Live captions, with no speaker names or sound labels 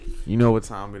You know what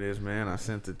time it is, man. I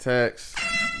sent the text.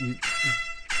 You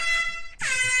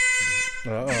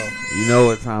know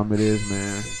what time it is,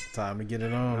 man. Time to get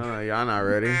it on. Y'all not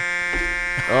ready.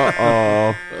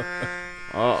 Uh-oh.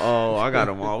 I got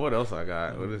them all. What else I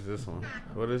got? What is this one?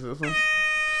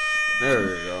 There we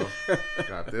go.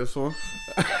 Got this one.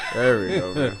 There we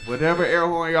go, man. Whatever air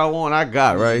horn y'all want, I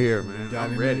got right here, man.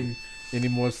 I'm ready. Any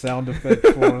more sound effects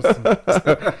for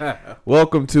us?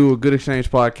 Welcome to a Good Exchange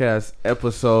Podcast,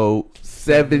 episode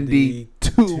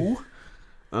 72.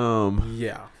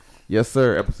 Yeah. Yes,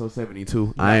 sir. Episode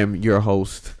 72. I am your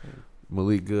host,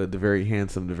 Malik Good, the very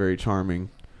handsome, the very charming,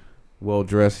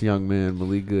 well-dressed young man,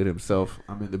 Malik Good himself.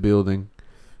 I'm in the building.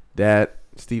 Dad,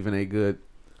 Stephen A. Good,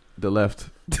 the left.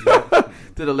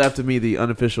 To the left of me, the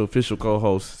unofficial official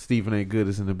co-host, Stephen A. Good,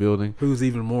 is in the building. Who's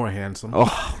even more handsome?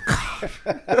 Oh,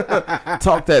 God.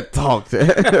 Talk that.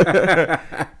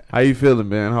 How you feeling,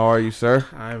 man? How are you, sir?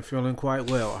 I'm feeling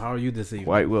quite well. How are you this evening?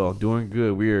 Quite well. Doing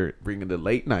good. We're bringing the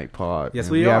late night pod. Yes,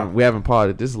 man. we are. We haven't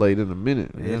podded this late in a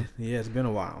minute, man. Yeah, it's been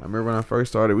a while. I remember when I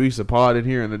first started, we used to pod in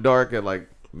here in the dark at like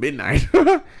midnight.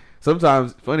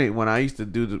 Sometimes, funny, when I used to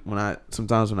do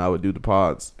sometimes when I would do the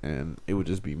pods and it would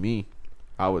just be me,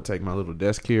 I would take my little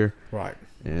desk here, right,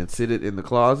 and sit it in the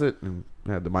closet and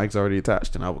had the mics already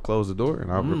attached, and I would close the door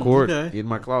and I would record in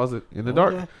my closet in the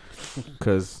dark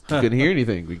because you couldn't hear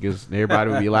anything because everybody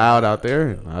would be loud out there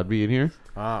and I'd be in here.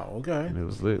 Ah, okay. And it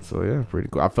was lit, so yeah, pretty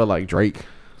cool. I felt like Drake.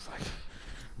 It's like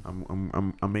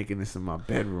I'm making this in my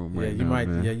bedroom right now.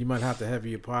 Man. Yeah, you might have to have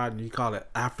your pod and you call it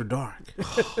After Dark.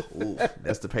 Ooh,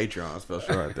 that's the Patreon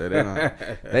special right there.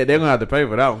 They're gonna have to pay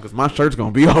for that one because my shirt's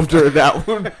gonna be off during that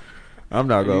one. I'm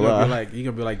not gonna lie.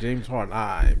 You're gonna be like James Harden.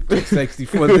 I'm too sexy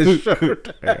for this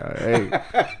shirt. Hey,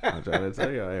 I'm trying to tell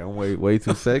you, I'm way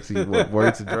too sexy.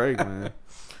 Word to Drake, man.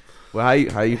 Well,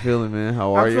 how you feeling, man?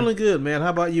 How are you? I'm feeling good, man.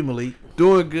 How about you, Malik?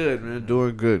 Doing good, man.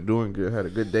 Doing good. Had a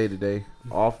good day today.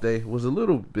 Off day. Was a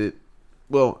little bit.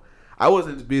 Well, I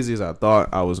wasn't as busy as I thought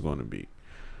I was going to be.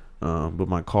 But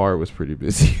my car was pretty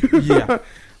busy. Yeah.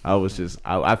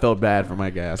 I felt bad for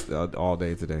my gas all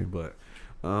day today, but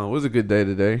it was a good day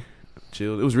today.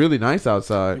 Chilled. It was really nice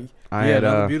outside. I had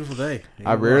another beautiful day.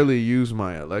 I rarely use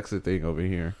my Alexa thing over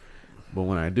here, but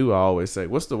when I do, I always say,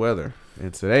 "What's the weather?"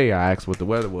 And today I asked what the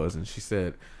weather was, and she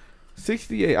said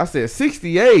 68. I said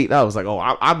 68. I was like, "Oh,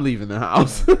 I'm leaving the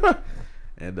house."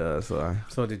 And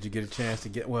So did you get a chance to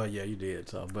get? Well, yeah, you did.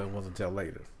 So, but it wasn't until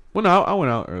later. Well, no, I went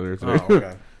out earlier today. Oh,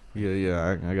 okay.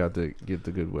 Yeah. I got to get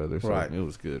the good weather. So right. It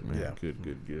was good, man. Yeah.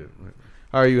 Good.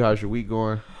 How are you? How's your week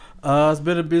going? It's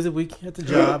been a busy week at the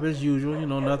job as usual. You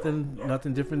know,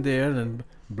 nothing different there. And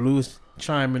Blue's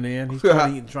chiming in. He's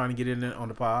trying to get in there on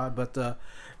the pod, but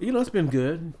it's been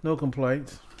good. No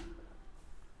complaints.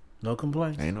 Ain't no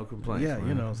complaints. Yeah,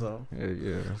 man. So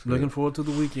yeah. Looking forward to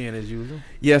the weekend as usual.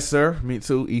 Yes, sir. Me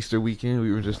too. Easter weekend.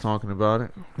 We were just talking about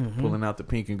it. Mm-hmm. Pulling out the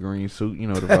pink and green suit. You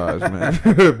know the vibes,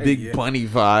 man. Big bunny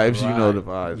vibes. Right. You know the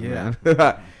vibes, man.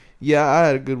 Yeah, I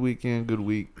had a good weekend. Good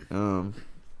week.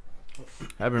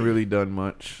 Haven't really done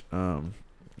much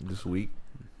this week.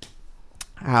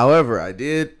 However, I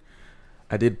did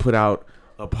put out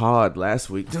a pod last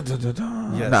week.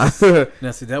 Yes.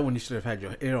 Now see that one you should have had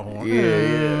your air horn.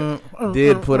 Yeah.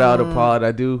 Did put out a pod.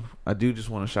 I do just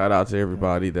want to shout out to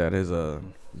everybody that has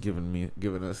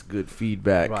given us good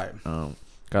feedback. Right.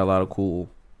 Got a lot of cool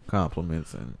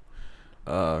compliments and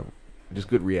just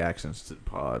good reactions to the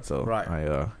pod. So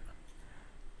right.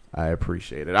 I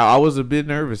appreciate it. I was a bit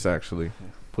nervous, actually,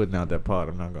 putting out that pod.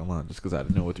 I'm not going to lie, just because I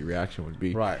didn't know what the reaction would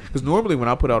be. Right. Because normally when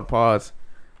I put out pods,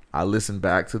 I listen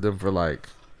back to them for like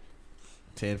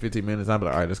 10, 15 minutes. I'm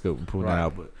like, all right, let's go and put it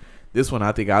out. But this one,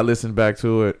 I think I listened back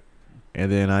to it,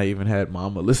 and then I even had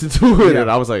Mama listen to it,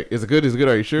 and I was like, is it good?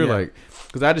 Are you sure? Yeah. Like,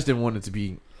 because I just didn't want it to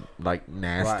be like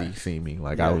nasty seeming.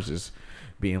 Like I was just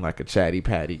being like a chatty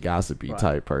patty gossipy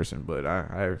type person. But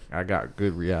I got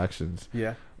good reactions.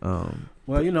 Yeah.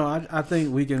 Well, I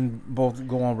think we can both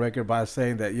go on record by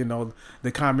saying that,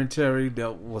 the commentary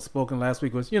that was spoken last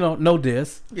week was, no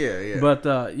diss. Yeah. But,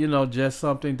 just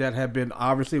something that had been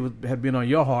on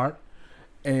your heart,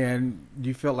 and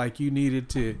you felt like you needed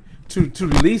to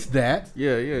release that.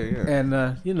 Yeah. And,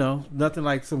 nothing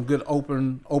like some good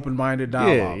open-minded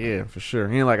dialogue. Yeah, for sure.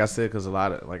 And like I said, because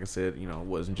it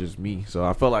wasn't just me. So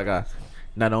I felt like I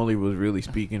not only was really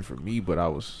speaking for me, but I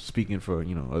was speaking for,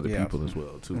 other people as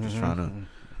well, too. Just trying to,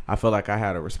 I felt like I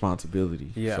had a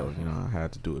responsibility. Yeah. So, I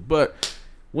had to do it. But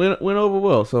went over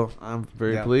well, so I'm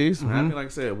very pleased. I'm happy, like I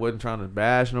said, wasn't trying to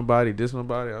bash nobody, diss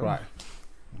nobody. Right.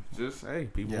 Just hey,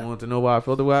 people Yeah. want to know why I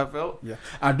felt the way I felt. Yeah,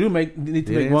 I do need to Did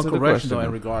make one answer the correction question, though in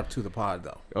though. regard to the pod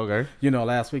though. Okay.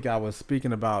 Last week I was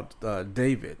speaking about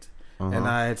David, and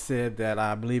I had said that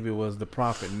I believe it was the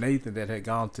prophet Nathan that had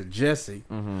gone to Jesse,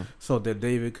 so that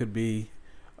David could be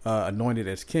anointed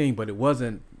as king. But it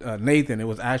wasn't Nathan; it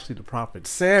was actually the prophet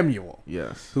Samuel.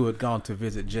 Yes. Who had gone to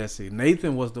visit Jesse.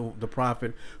 Nathan was the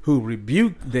prophet who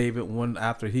rebuked David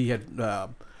after he had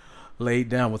laid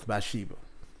down with Bathsheba.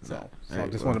 So I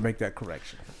just want to make that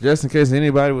correction. Just in case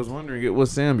anybody was wondering, it was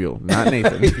Samuel, not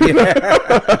Nathan.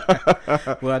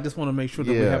 Well, I just want to make sure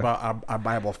that we have our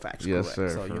Bible facts correct. Sir,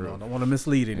 So, don't want to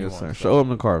mislead anyone. Yes, sir. So. Show them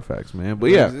the Carfax, man.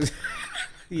 But yeah.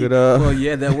 Good, well,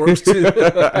 yeah, that works too.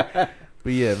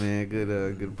 But yeah, man,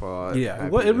 good pod. Yeah,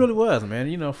 well, it really was,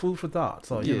 man. Food for thought.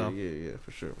 So, yeah, for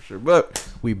sure. But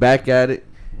we back at it.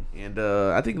 And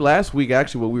I think last week,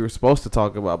 actually, what we were supposed to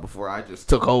talk about before I just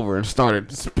took over and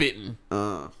started spitting,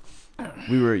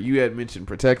 you had mentioned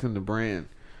protecting the brand.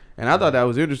 And I thought that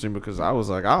was interesting because I was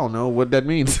like, I don't know what that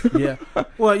means. Yeah.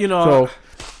 Well, So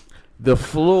the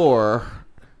floor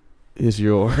is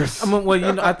yours.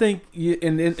 I think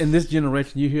in this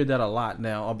generation, you hear that a lot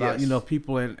now about,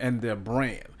 people and their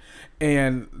brand.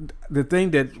 And the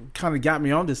thing that kind of got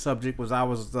me on this subject was I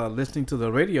was listening to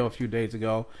the radio a few days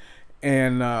ago,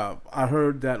 and I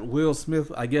heard that Will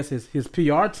Smith, I guess his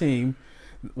PR team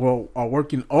are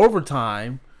working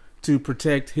overtime to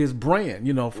protect his brand,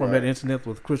 from that incident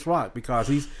with Chris Rock, because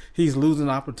he's losing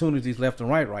opportunities left and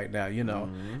right now,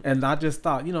 And I just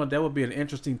thought, that would be an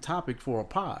interesting topic for a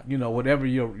pod, whatever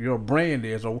your brand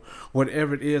is or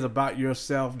whatever it is about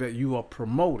yourself that you are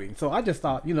promoting. So I just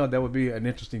thought, that would be an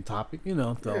interesting topic,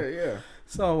 So,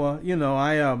 So,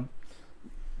 I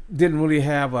didn't really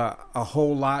have a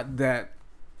whole lot that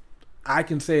I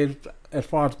can say as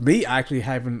far as me actually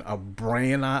having a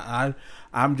brand.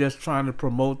 I'm just trying to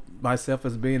promote myself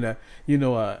as being a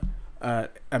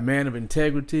man of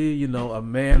integrity, a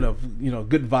man of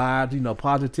good vibes,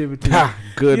 positivity,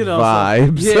 good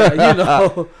vibes.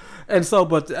 So, and so,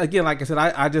 but again, like I said,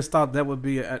 I just thought that would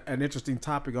be an interesting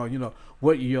topic on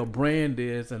what your brand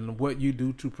is and what you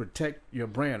do to protect your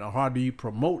brand, or how do you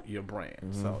promote your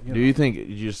brand. So, do you think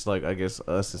just like, I guess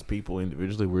us as people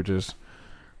individually, we're just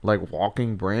like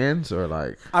walking brands, or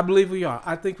like? I believe we are.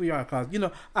 I think we are, because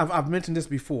I've mentioned this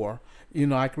before.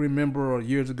 I can remember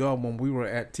years ago when we were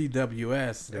at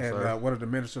TWS, and one of the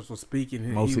ministers was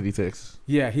speaking. Most City, Texas.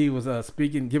 Yeah, he was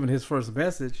speaking, giving his first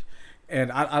message,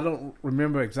 and I don't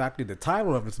remember exactly the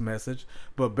title of his message,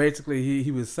 but basically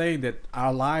he was saying that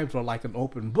our lives are like an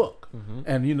open book,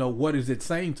 and what is it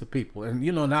saying to people, and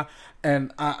now,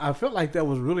 and I felt like that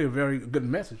was really a very good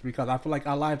message, because I feel like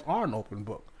our lives are an open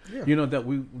book. Yeah.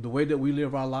 That the way that we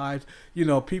live our lives,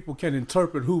 people can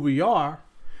interpret who we are,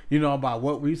 by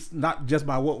what we, not just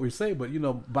by what we say, but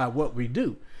by what we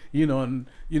do, and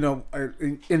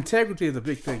integrity is a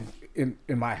big thing in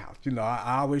my house.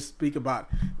 I always speak about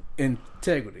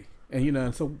integrity, and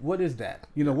and so what is that?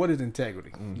 What is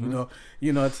integrity?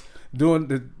 It's doing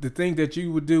the thing that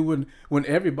you would do when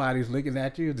everybody's looking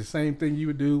at you, is the same thing you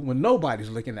would do when nobody's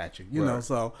looking at you. You know,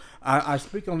 so I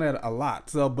speak on that a lot.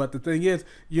 So, but the thing is,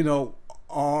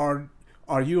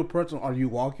 are you a person? Are you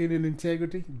walking in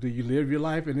integrity? Do you live your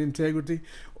life in integrity,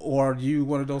 or are you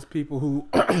one of those people who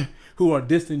who are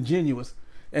disingenuous?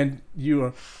 And you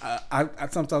are. I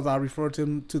sometimes I refer to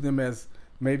them as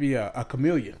maybe a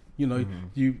chameleon.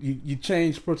 You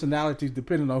change personalities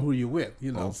depending on who you're with.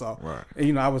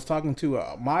 And, I was talking to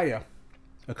Maya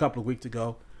a couple of weeks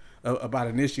ago about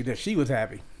an issue that she was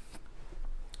having,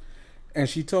 and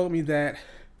she told me that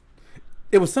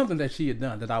it was something that she had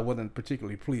done that I wasn't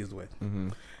particularly pleased with.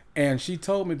 And she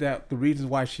told me that the reason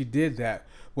why she did that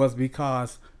was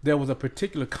because there was a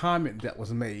particular comment that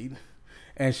was made,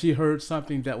 and she heard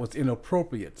something that was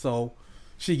inappropriate. So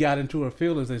she got into her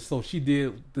feelings, and so she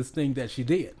did this thing that she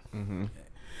did.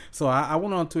 So I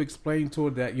went on to explain to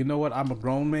her that, I'm a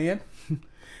grown man,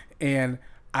 and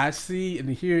I see and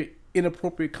hear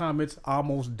inappropriate comments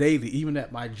almost daily, even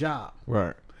at my job.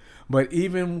 Right. But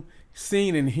even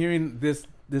seeing and hearing this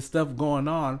stuff going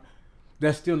on,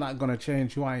 that's still not going to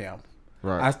change who I am.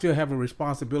 Right. I still have a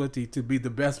responsibility to be the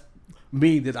best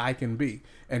me that I can be.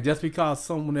 And just because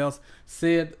someone else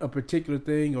said a particular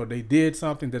thing or they did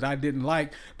something that I didn't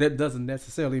like, that doesn't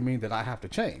necessarily mean that I have to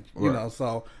change. Right.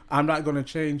 So I'm not going to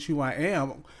change who I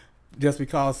am just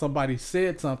because somebody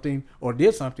said something or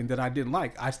did something that I didn't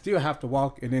like. I still have to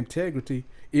walk in integrity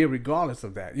irregardless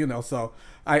of that. So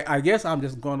I guess I'm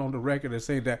just going on the record and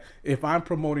saying that if I'm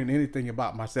promoting anything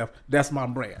about myself, that's my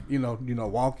brand.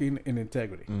 Walking in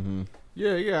integrity.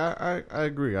 Yeah, I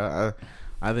agree.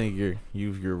 I think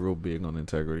you're real big on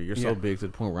integrity. You're so big to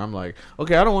the point where I'm like,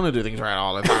 okay, I don't want to do things right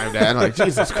all the time, Dad. Like,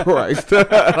 Jesus Christ, do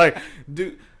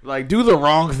the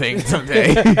wrong thing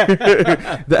someday.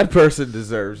 That person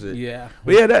deserves it. Yeah,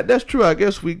 but yeah, that's true. I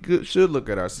guess we should look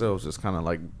at ourselves as kind of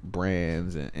like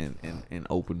brands and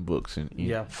open books and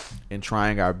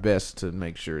trying our best to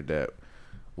make sure that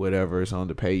whatever is on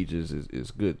the pages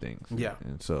is good things. Yeah,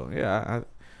 and so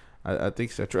I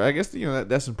think so. I guess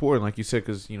that's important, like you said,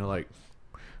 because like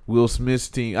Will Smith's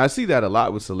team. I see that a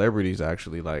lot with celebrities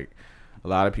actually. Like a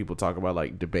lot of people talk about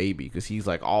like DaBaby because he's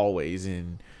like always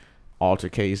in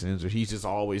altercations or he's just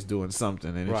always doing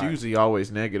something, and it's usually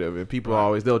always negative. And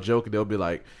people they'll joke and they'll be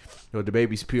like,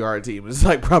 DaBaby's PR team is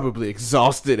like probably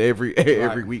exhausted every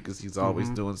week because he's always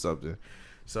doing something.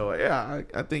 So yeah,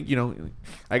 I think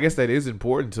I guess that is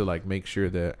important to like make sure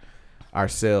that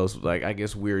ourselves, like I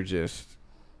guess we're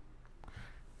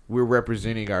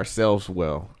representing ourselves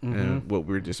well, and what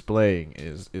we're displaying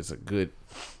is a good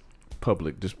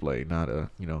public display, not a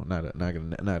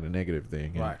negative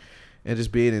thing, and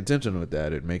just being intentional with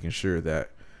that and making sure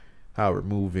that how we're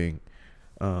moving,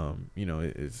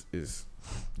 is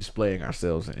displaying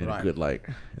ourselves in a good light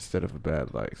instead of a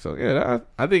bad light. So yeah,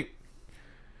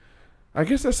 I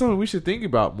guess that's something we should think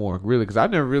about more, really, because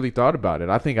I've never really thought about it.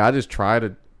 I think I just try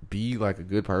to be like a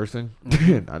good person.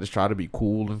 I just try to be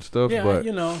cool and stuff. Yeah, but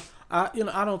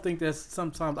I don't think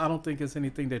sometimes I don't think it's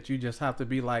anything that you just have to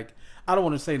be like, I don't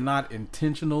want to say not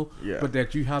intentional, but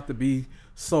that you have to be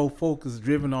so focused,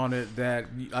 driven on it that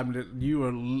you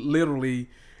are literally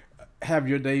have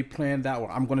your day planned out.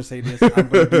 Well, I'm going to say this, I'm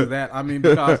going to do that. I mean,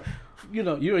 because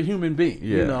you're a human being,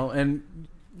 and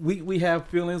we have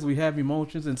feelings, we have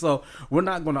emotions, and so we're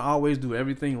not going to always do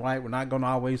everything right. We're not going to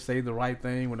always say the right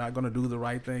thing. We're not going to do the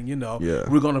right thing.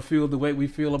 We're going to feel the way we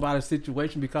feel about a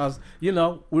situation because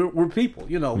we're people.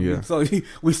 So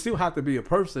we still have to be a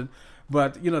person.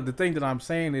 But the thing that I'm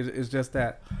saying is just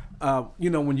that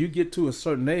when you get to a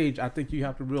certain age, I think you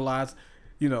have to realize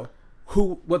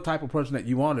what type of person that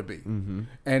you want to be,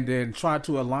 and then try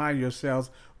to align yourselves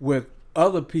with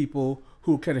other people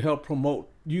who can help promote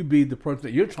you be the person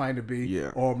that you're trying to be,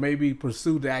 or maybe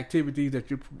pursue the activities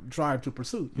that you're trying to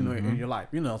pursue, in your life,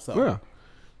 So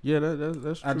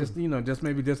that's true. I just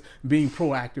maybe just being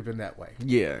proactive in that way.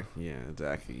 Yeah,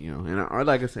 exactly. And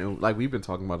like I said, like we've been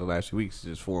talking about the last few weeks,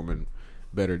 just forming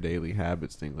better daily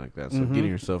habits, things like that. So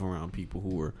getting yourself around people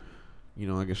who are,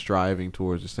 I guess striving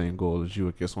towards the same goal as you,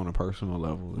 I guess on a personal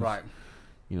level,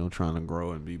 trying to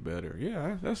grow and be better.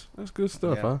 Yeah, that's good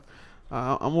stuff. Yeah.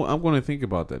 I'm going to think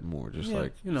about that more. Just so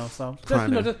just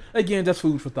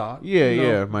food for thought.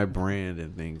 Yeah, my brand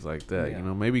and things like that. Yeah.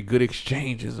 Maybe Good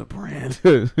Exchange is a brand.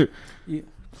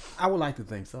 I would like to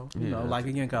think so.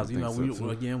 Because we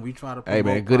try to promote hey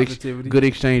man, positivity. Good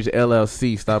Exchange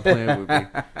LLC. Stop playing with me.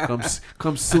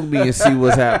 Come sue me and see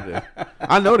what's happening.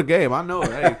 I know the game. I know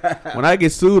it. Hey, when I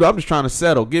get sued, I'm just trying to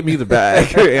settle. Give me the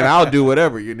bag, and I'll do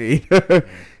whatever you need. No,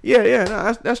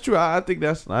 that's true. I think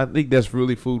that's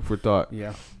really food for thought.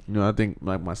 Yeah. I think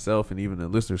like myself and even the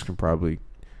listeners can probably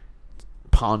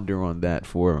ponder on that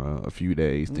for a few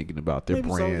days, thinking about their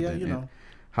brand and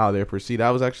how they're perceived.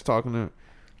 I was actually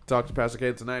talked to Pastor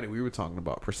Caleb tonight, and we were talking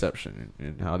about perception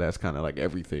and how that's kind of like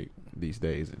everything these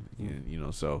days,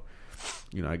 and so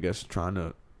I guess trying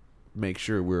to make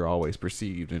sure we're always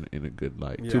perceived in a good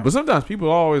light too. But sometimes people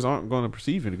always aren't going to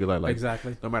perceive in a good light. Like,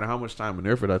 exactly. No matter how much time and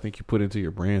effort I think you put into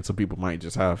your brand, some people might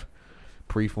just have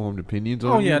preformed opinions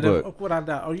on you. That's what I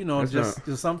doubt. Or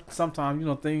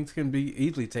sometimes things can be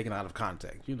easily taken out of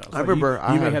context. So I remember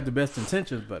you may have the best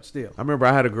intentions, but still. I remember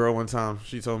I had a girl one time.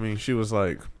 She told me she was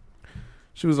like,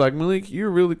 Malik,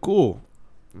 you're really cool.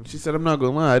 And she said, I'm not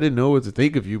gonna lie, I didn't know what to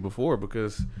think of you before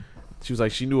because. She was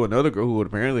like, she knew another girl who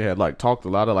apparently had like talked a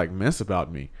lot of like mess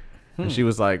about me, and she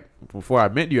was like, before I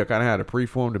met you, I kind of had a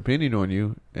preformed opinion on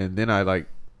you, and then I like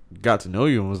got to know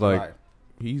you and was like,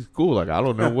 he's cool. Like I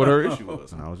don't know what her issue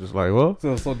was, and I was just like, well.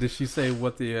 So did she say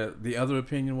what the other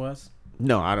opinion was?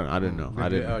 No, I didn't know. I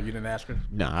didn't. You didn't ask her?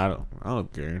 No, I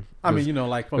don't care. I mean,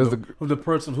 like from the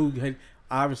person who had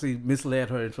obviously misled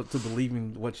her to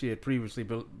believing what she had previously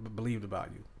believed about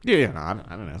you. Yeah, no, I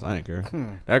didn't ask. I didn't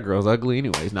care. That girl's ugly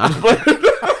anyways. Not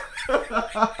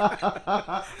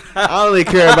I only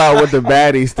care about what the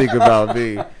baddies think about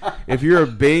me. If you're a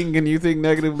Bing and you think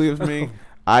negatively of me,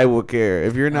 I will care.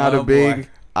 If you're not a Bing,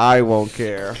 I won't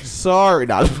care. Sorry,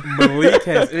 Malik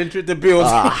has entered the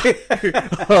building.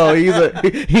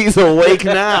 He's awake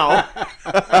now.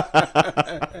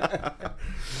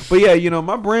 But yeah, you know,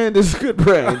 my brand is a good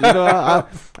brand. You know,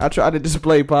 I try to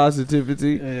display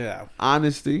positivity,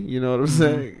 honesty. You know what I'm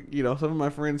saying? You know, some of my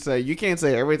friends say you can't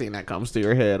say everything that comes to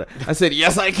your head. I said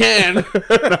yes, I can.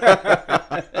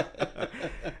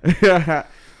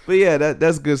 But yeah,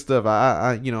 that's good stuff.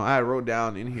 I you know, I wrote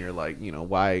down in here like, you know,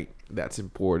 why that's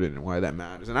important and why that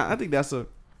matters, and I think that's a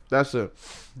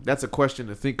question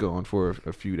to think on for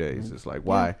a few days. It's like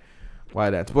why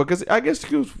that's because I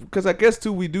guess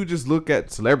too we do just look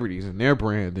at celebrities and their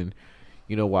brand and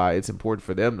you know why it's important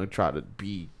for them to try to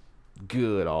be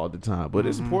good all the time, but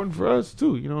it's important for us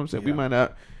too. You know what I'm saying? We might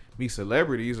not be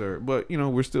celebrities but you know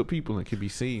we're still people and can be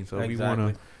seen. So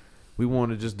we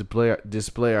want to just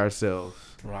display ourselves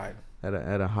right at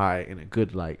a high in a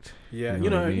good light. Yeah, you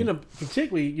know,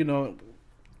 particularly, you know,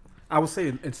 I would say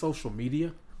in social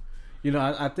media. You know,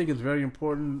 I think it's very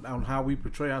important on how we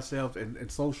portray ourselves in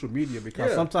social media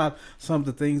because sometimes some of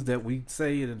the things that we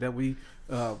say and that we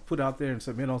put out there and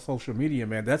submit on social media,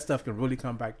 man, that stuff can really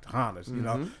come back to haunt us, you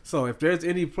know. So if there's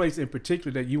any place in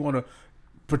particular that you want to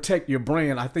protect your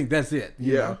brand, I think that's it.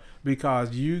 You know,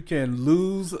 because you can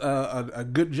lose a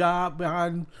good job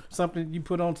behind something you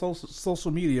put on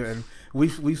social media, and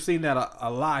we've seen that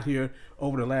a lot here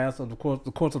over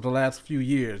the course of the last few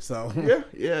years. So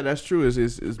yeah, that's true.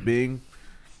 Is being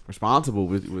responsible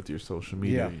with your social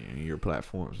media and your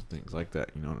platforms and things like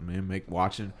that. You know what I mean?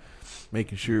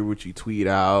 Making sure what you tweet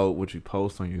out, what you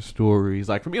post on your stories.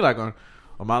 Like for me, like on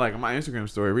my Instagram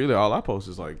story, really all I post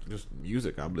is like just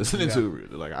music I'm listening to.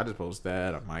 Really. Like I just post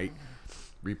that. I might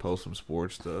repost some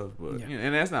sports stuff, but you know,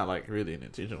 and that's not like really an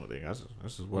intentional thing. That's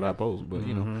just what I post. But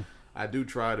you know, I do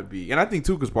try to be, and I think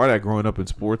too, because part of that growing up in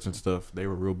sports and stuff, they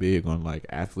were real big on like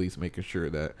athletes making sure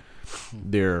that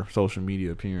their social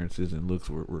media appearances and looks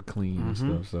were clean and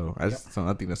stuff. So I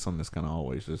think that's something that's kind of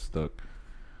always just stuck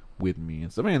with me.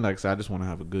 And so, man, like I said, I just want to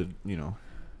have a good, you know,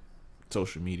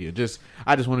 social media.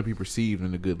 I just want to be perceived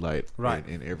in a good light, right,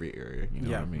 in every area. You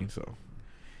know what I mean? So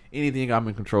anything I'm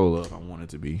in control of, I want it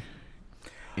to be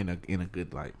in a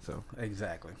good light. So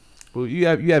exactly. Well, you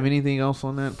have anything else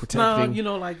on that? Protecting? No, you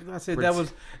know, like I said, that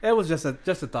was just a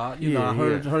thought. You know, I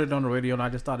heard it on the radio, and I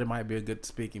just thought it might be a good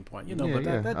speaking point. You know, but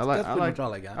that's pretty much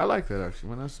all I got. I like that actually.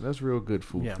 Man, that's real good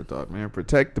food for thought, man.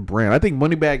 Protect the brand. I think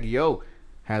Moneybagg Yo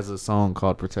has a song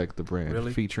called "Protect the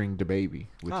Brand" featuring DaBaby,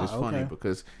 which is funny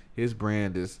because his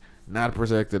brand is not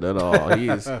protected at all.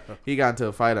 He got into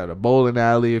a fight at a bowling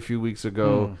alley a few weeks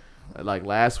ago. Like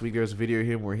last week, there was a video of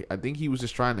him where I think he was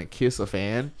just trying to kiss a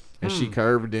fan. And she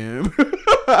curved him.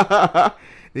 Then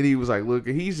he was like, "Look,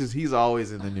 he's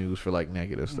always in the news for like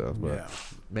negative stuff." But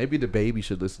maybe DaBaby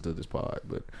should listen to this pod.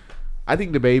 But I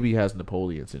think DaBaby has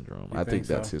Napoleon syndrome. I think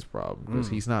that's his problem because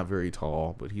he's not very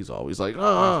tall, but he's always like, He's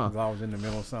always in the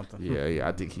middle of something. Yeah.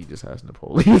 I think he just has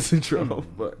Napoleon syndrome.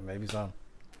 But maybe so.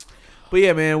 But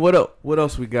yeah, man, what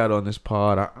else we got on this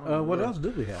pod? What else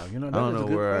do we have? You know, I don't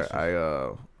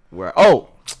know where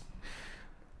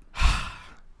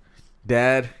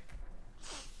Dad.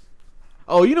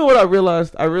 Oh, you know what I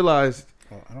realized? I don't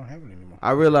have it anymore.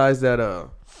 I realized that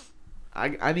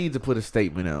I need to put a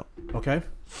statement out. Okay.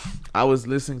 I was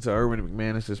listening to Erwin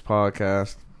McManus's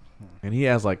podcast, and he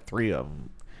has like 3 of them.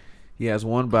 He has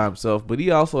one by himself, but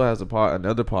he also has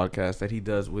another podcast that he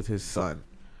does with his son.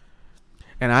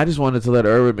 And I just wanted to let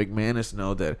Erwin McManus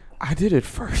know that I did it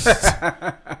first.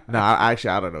 I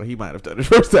don't know. He might have done it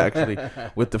first, actually,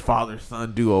 with the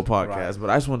father-son duo podcast. Right. But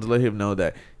I just wanted to let him know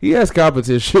that he has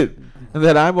competition and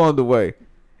that I'm on the way.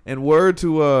 And word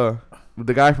to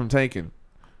the guy from Tankin,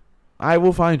 I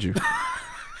will find you.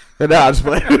 And I'll just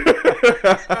play.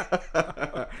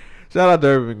 Shout out to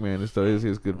Erwin McManus, though.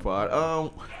 His good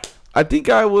pod. I think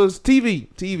I was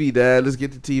TV, Dad. Let's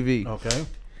get to TV. Okay.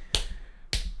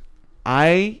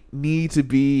 I need to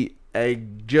be a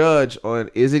judge on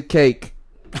Is It Cake?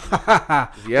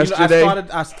 Yesterday, you know,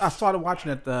 I started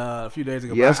watching it a few days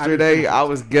ago. Yesterday, I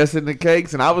was guessing the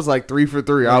cakes, and I was like 3 for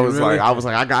 3. I was like,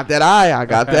 I got that eye.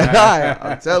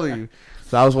 I'm telling you.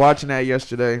 So I was watching that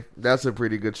yesterday. That's a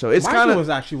pretty good show. It's Michael was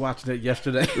actually watching it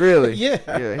yesterday. Really?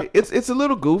 Yeah. It's a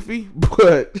little goofy,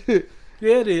 but yeah,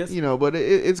 it is. You know, but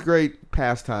it's great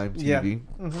pastime TV.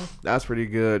 Yeah. That's pretty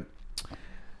good.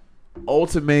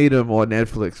 Ultimatum on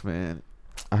Netflix, man.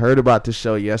 I heard about this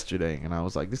show yesterday, and I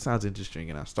was like, this sounds interesting,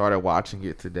 and I started watching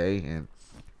it today, and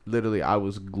literally I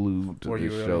was glued to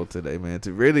this show today, man. It's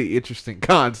a really interesting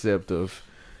concept of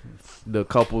the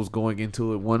couples going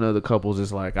into it. One of the couples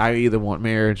is like, I either want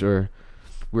marriage or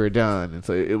we're done. And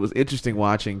so it was interesting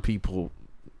watching people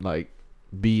like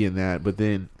be in that, but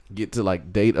then get to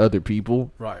like date other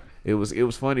people. Right. It was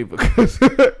funny because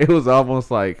it was almost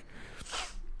like,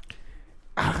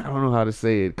 I don't know how to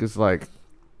say it, because like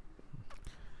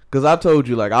Because I told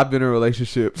you, like, I've been in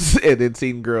relationships and then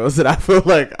seen girls that I feel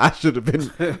like I should have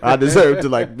been, I deserve to,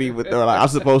 like, be with, or, like, I'm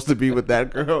supposed to be with that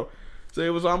girl. So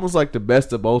it was almost like the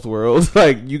best of both worlds.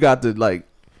 Like, you got to, like,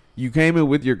 you came in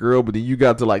with your girl, but then you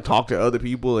got to, like, talk to other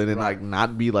people and then, like,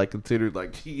 not be, like, considered,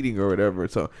 like, cheating or whatever.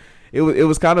 So it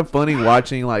was kind of funny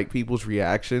watching, like, people's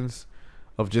reactions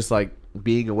of just, like,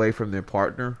 being away from their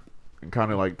partner and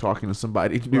kind of, like, talking to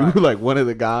somebody new, like, one of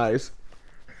the guys.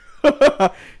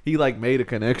 He like made a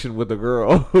connection with the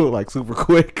girl like super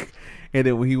quick, and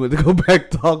then when he went to go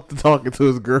back talking to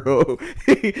his girl,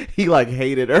 he like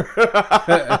hated her.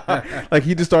 Like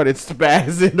he just started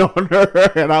spazzing on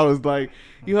her, and I was like,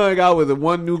 he hung out with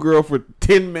one new girl for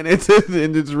 10 minutes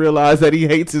and just realized that he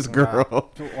hates his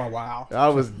girl. Wow. I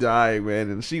was dying, man,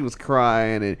 and she was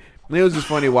crying, and it was just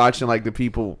funny watching like the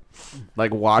people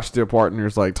like watch their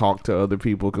partners like talk to other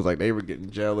people because like they were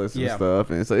getting jealous and stuff,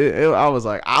 and so I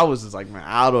was just like, man,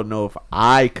 I don't know if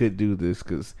I could do this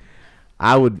because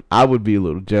I would be a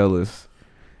little jealous,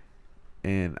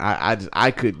 and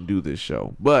I couldn't do this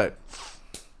show. But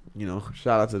you know,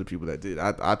 shout out to the people that did.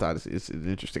 I thought it's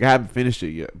interesting. I haven't finished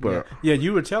it yet, but yeah,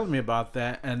 you were telling me about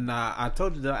that, and I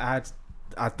told you that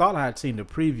I thought I had seen the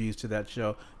previews to that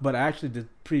show, but actually the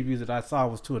previews that I saw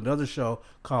was to another show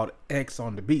called X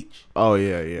on the Beach. Oh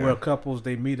yeah. Where couples,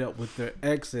 they meet up with their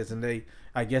exes, and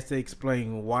I guess they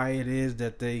explain why it is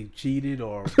that they cheated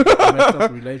or messed up the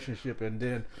relationship, and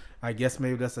then I guess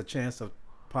maybe that's a chance of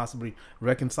possibly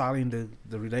reconciling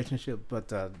the relationship,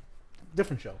 but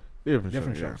different show.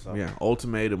 Different show. So. Yeah,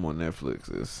 Ultimatum on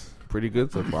Netflix is pretty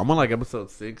good so far. I'm on like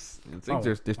episode 6, and I think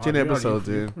there's 10 episodes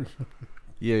in.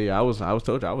 Yeah, I was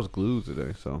told you I was glued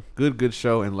today. So good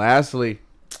show. And lastly,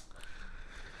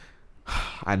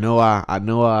 I know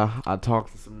I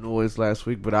talked some noise last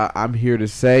week, but I'm here to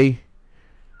say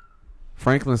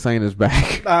Franklin Saint is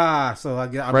back. So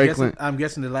I'm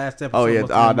guessing the last episode. Oh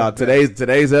yeah, no,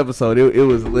 today's episode it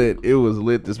was lit. It was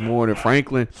lit this morning.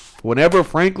 Franklin, whenever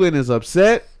Franklin is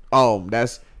upset,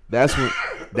 that's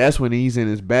when he's in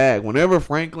his bag. Whenever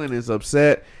Franklin is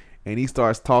upset and he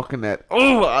starts talking that,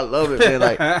 I love it, man.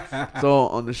 Like, so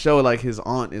on the show, like his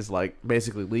aunt is like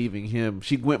basically leaving him.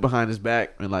 She went behind his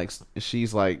back and like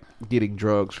she's like getting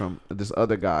drugs from this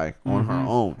other guy on her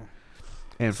own.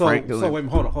 And Franklin, so wait,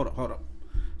 hold up.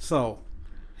 So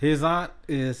his aunt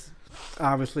is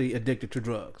obviously addicted to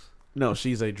drugs. No,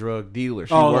 she's a drug dealer.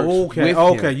 She works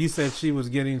with him. You said she was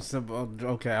getting some.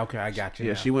 Okay, I got you.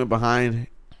 Yeah, she went behind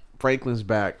Franklin's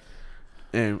back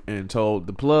and told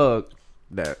the plug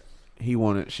that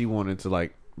she wanted to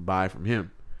like buy from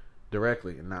him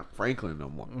directly and not Franklin no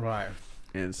more. Right.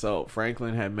 And so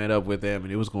Franklin had met up with them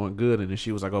and it was going good, and then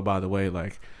she was like, "Oh, by the way,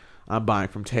 like I'm buying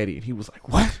from Teddy," and he was like,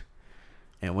 "What?"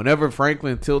 And whenever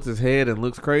Franklin tilts his head and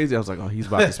looks crazy, I was like, "Oh, he's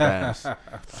about to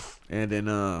spaz." And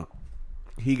then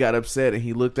he got upset and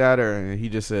he looked at her and he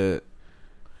just said,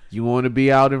 "You want to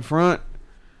be out in front?"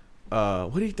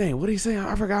 What do you think? What did he say?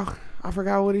 I forgot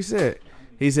what he said.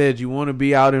 He said, "You want to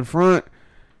be out in front?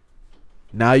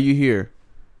 Now you here.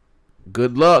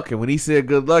 Good luck." And when he said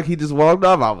good luck, he just walked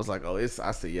off. I was like, "Oh, it's."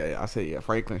 I said, "Yeah,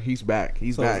 Franklin, he's back.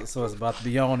 He's back." So it's about to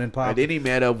be on and pop. And then he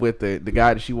met up with the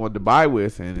guy that she wanted to buy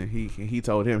with, and he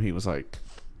told him, he was like,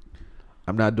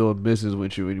 "I'm not doing business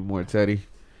with you anymore, Teddy."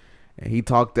 And he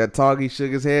talked that talk. He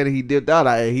shook his head and he dipped out.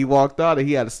 He walked out and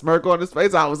he had a smirk on his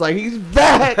face. I was like, "He's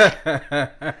back."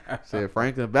 Said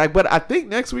Franklin back, but I think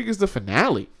next week is the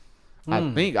finale. I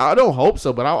don't hope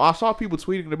so, but I saw people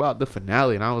tweeting about the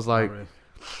finale, and I was like,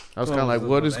 I was kind of like,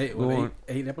 what is going?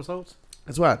 8 episodes?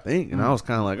 That's what I think, and I was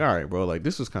kind of like, all right, bro, like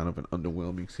this was kind of an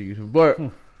underwhelming season, but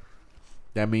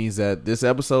that means that this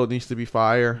episode needs to be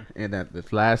fire, and that the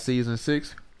last season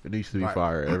 6 it needs to be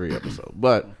fire every episode.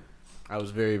 But I was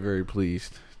very, very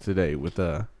pleased today with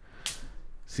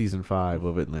season 5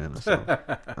 of Atlanta. So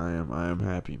I am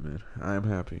happy, man. I am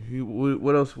happy.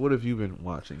 What else? What have you been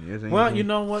watching? Well, you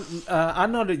know what? I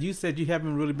know that you said you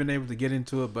haven't really been able to get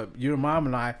into it, but your mom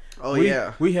and I,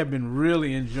 we have been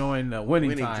really enjoying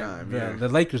winning time. The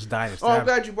Lakers dynasty. Oh, I'm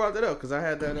glad you brought that up because I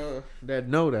had that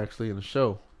note actually in the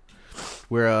show.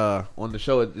 Where on the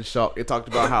show it talked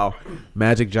about how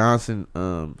Magic Johnson,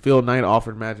 Phil Knight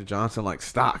offered Magic Johnson like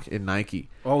stock in Nike.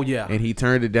 Oh yeah, and he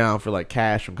turned it down for like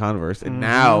cash from Converse. And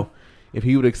now, if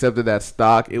he would have accepted that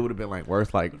stock, it would have been like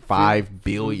worth like $5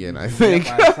 billion. I think.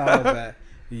 Yep, I saw that.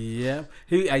 Yeah,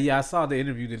 I saw the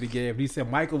interview that he gave. He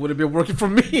said Michael would have been working for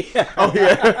me. Oh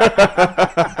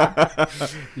yeah,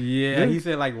 yeah. He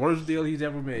said like worst deal he's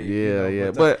ever made. Yeah, you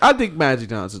know, but I think Magic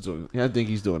Johnson's doing. I think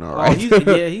he's doing all right. He's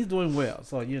doing well.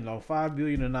 So $5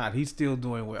 billion or not, he's still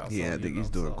doing well. Yeah, so, I think he's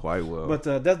doing quite well. But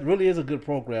that really is a good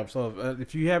program. So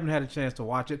if you haven't had a chance to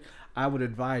watch it, I would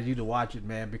advise you to watch it,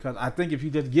 man, because I think if you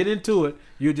just get into it,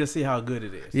 you'll just see how good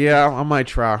it is. Yeah, I might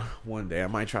try one day. I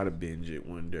might try to binge it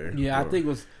one day. Yeah, I think it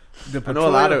was the I know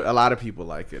a lot of people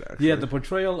like it. Actually. Yeah, the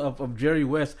portrayal of Jerry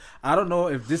West. I don't know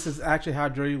if this is actually how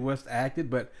Jerry West acted,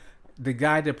 but the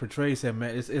guy that portrays him,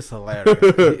 man, it's hilarious.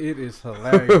 It is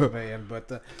hilarious, man.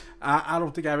 But I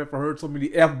don't think I've ever heard so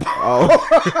many F-bombs. Oh.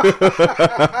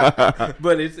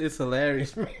 But it's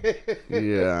hilarious, man.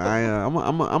 Yeah,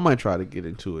 I might try to get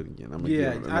into it again.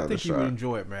 I think you would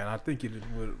enjoy it, man. I think you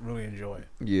would really enjoy it.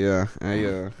 Yeah,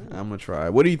 I'm gonna try.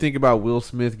 What do you think about Will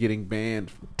Smith getting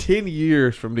banned 10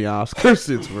 years from the Oscars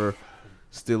since we're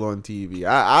still on TV?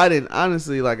 I didn't,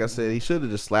 honestly, like I said, he should have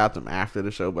just slapped him after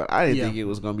the show, but I didn't think it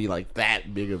was gonna be like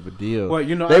that big of a deal. Well,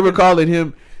 you know, they were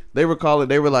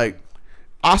like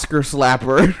Oscar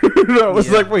slapper.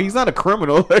 It's like, well, he's not a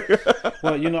criminal.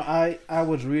 Well, you know, I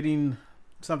was reading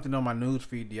something on my news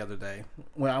feed the other day.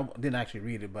 Well, I didn't actually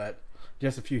read it, but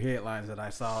just a few headlines that I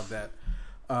saw that,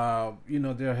 you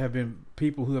know, there have been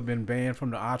people who have been banned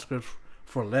from the Oscars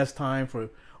for less time for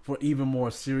even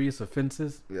more serious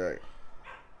offenses. Right.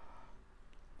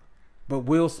 But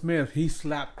Will Smith, he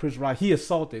slapped Chris Rock. He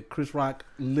assaulted Chris Rock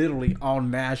literally on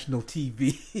national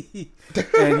TV.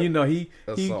 And, you know, he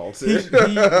assaulted.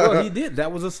 Well, he did.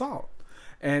 That was assault.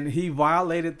 And he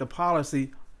violated the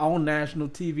policy on national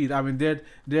TV. I mean,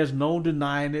 there's no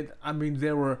denying it. I mean,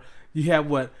 you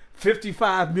have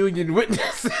 55 million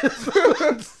witnesses.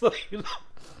 So, you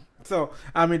know,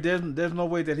 I mean, there's no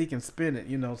way that he can spin it,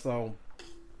 you know, so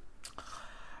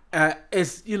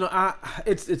it's, you know,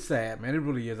 it's sad, man. It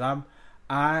really is. I've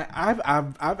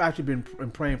actually been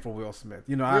praying for Will Smith.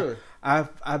 You know, really?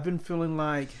 I've been feeling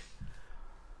like,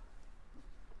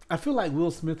 I feel like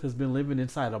Will Smith has been living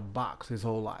inside a box his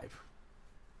whole life.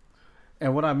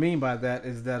 And what I mean by that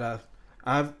is that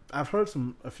I've heard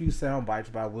a few sound bites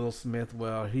by Will Smith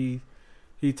where he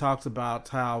talks about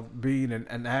how being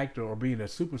an actor or being a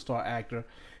superstar actor,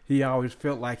 he always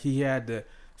felt like he had to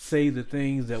say the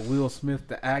things that Will Smith,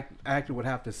 the actor, would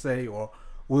have to say, or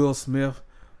Will Smith,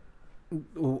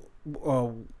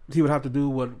 he would have to do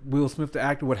what Will Smith, the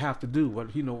actor, would have to do. What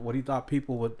he thought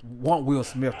people would want Will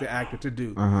Smith, the actor, to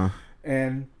do. Uh-huh.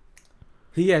 And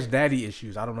he has daddy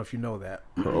issues. I don't know if you know that.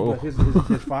 Oh. But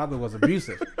his father was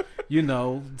abusive. You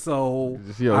know, so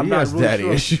I'm not has really daddy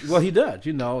sure. issues. Well, he does.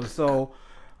 You know, so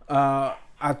I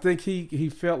think he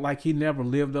felt like he never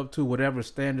lived up to whatever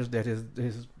standards that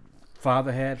his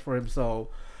father had for him. So,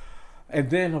 and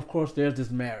then of course there's this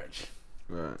marriage.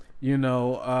 Right. You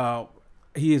know,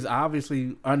 he is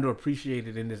obviously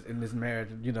underappreciated in this marriage.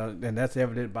 You know, and that's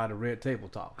evident by the red table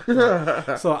talk.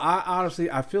 So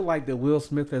I feel like that Will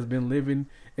Smith has been living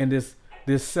in this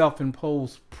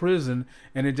self-imposed prison,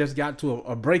 and it just got to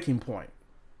a breaking point.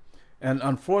 And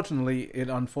unfortunately, it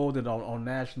unfolded on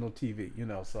national TV. You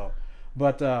know, so.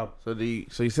 But so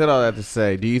you said all that to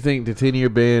say, do you think the 10-year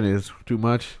ban is too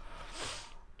much?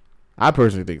 I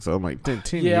personally think so. I'm like 10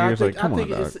 years. I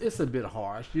think it's a bit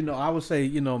harsh. You know, I would say,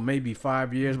 you know, maybe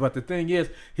 5 years. But the thing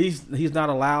is, he's not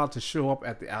allowed to show up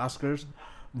at the Oscars.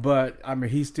 But I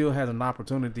mean, he still has an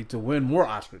opportunity to win more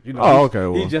Oscars. You know,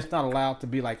 he's just not allowed to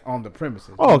be like on the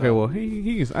premises. Oh, okay. Well,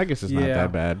 he's. I guess it's not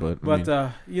that bad, but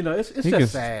you know, it's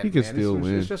just sad. He can still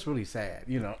win. It's just really sad.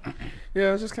 You know.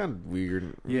 Yeah, it's just kind of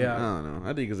weird. Yeah, I don't know.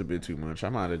 I think it's a bit too much. I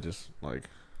might have just like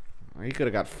he could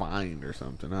have got fined or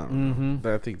something. I don't know.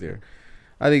 But I think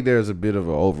there's a bit of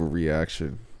an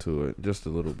overreaction to it, just a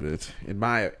little bit. In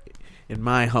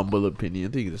my humble opinion,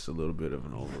 I think it's a little bit of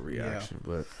an overreaction,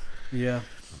 but. Yeah,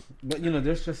 but you know,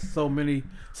 there's just so many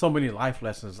life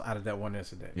lessons out of that one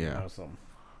incident. Yeah. You know, so.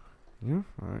 Yeah,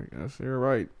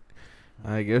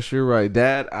 I guess you're right.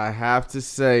 Dad, I have to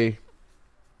say,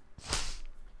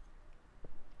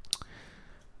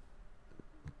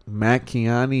 Mac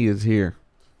Keane is here,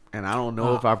 and I don't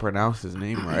know if I pronounced his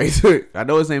name right. I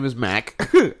know his name is Mac.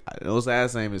 I know his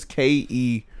last name is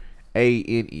Keane.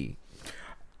 I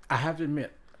have to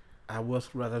admit, I was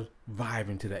rather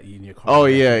vibing to that in your car. Oh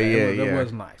yeah. It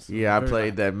was nice. Yeah, I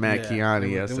played that Matt Keane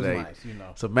yesterday. It was nice, you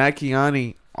know. So Matt Keane, I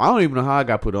don't even know how I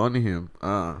got put onto him.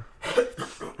 But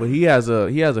he has a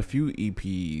few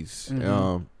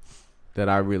EPs that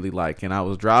I really like. And I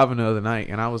was driving the other night,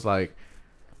 and I was like,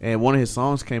 and one of his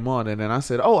songs came on, and then I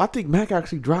said, "Oh, I think Mac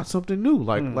actually dropped something new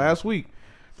last week."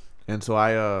 And so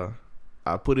I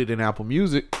put it in Apple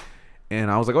Music. And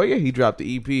I was like, oh, yeah, he dropped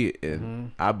the EP.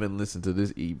 And I've been listening to this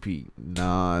EP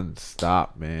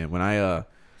nonstop, man. When I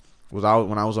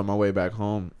was on my way back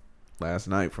home last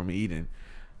night from Eden,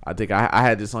 I think I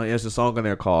had this song. There's a song on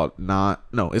there called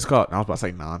Nonstop.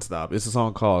 It's a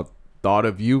song called Thought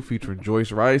of You featuring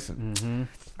Joyce Rice. And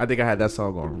I think I had that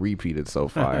song on repeat. It's so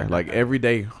fire. Like every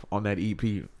day on that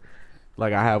EP,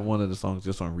 like I have one of the songs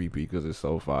just on repeat because it's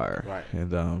so fire. Right.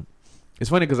 And it's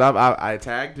funny because I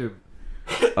tagged him.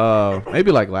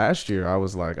 Maybe like last year I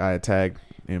was like I had tagged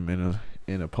him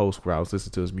in a post where I was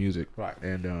listening to his music. Right.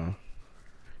 And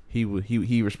he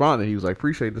responded. He was like,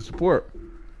 appreciate the support.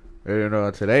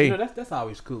 And today, that's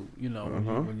always cool.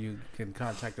 When you can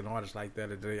contact an artist like that,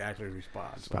 and they actually respond.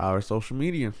 It's power of social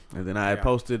media. And then I had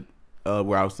posted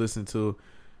where I was listening to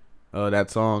that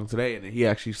song today, and he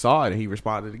actually saw it and he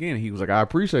responded again. He was like, I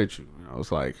appreciate you. And I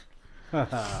was like,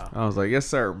 yes,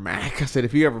 sir, Mac. I said,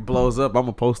 if he ever blows up, I'm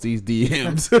gonna post these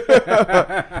DMs.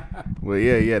 Well,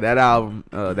 yeah, that album,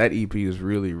 that EP is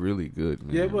really, really good,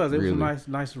 man. Yeah, it was. It really, was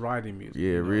nice writing music.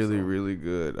 Yeah, really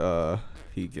good.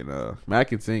 He can Mac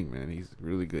can sing, man. He's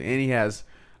really good, and he has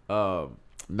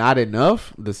Not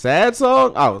Enough, the sad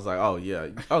song. I was like, oh yeah.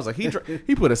 I was like, he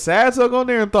put a sad song on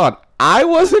there and thought I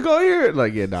wasn't gonna hear it.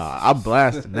 Like, yeah, nah, I'm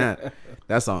blasting that.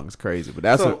 That song is crazy, but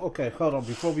that's okay. Hold on,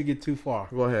 before we get too far,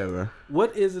 go ahead, man.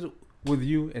 What is it with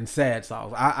you and sad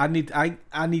songs? I need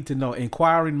to know.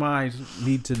 Inquiring minds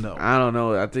need to know. I don't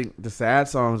know. I think the sad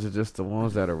songs are just the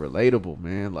ones that are relatable,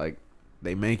 man. Like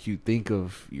they make you think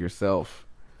of yourself.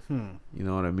 You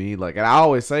know what I mean? Like, and I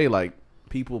always say, like,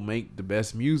 people make the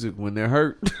best music when they're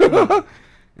hurt.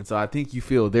 And so I think you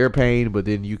feel their pain, but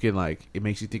then you can, like, it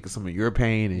makes you think of some of your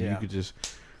pain, and you could just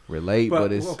relate. But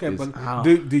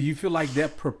do you feel like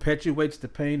that perpetuates the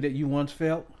pain that you once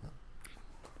felt?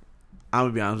 I'm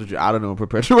gonna be honest with you. I don't know what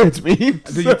perpetuates me.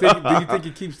 Do you think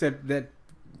it keeps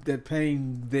that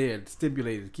pain there,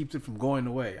 stimulated, keeps it from going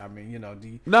away? I mean,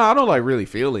 No, I don't like really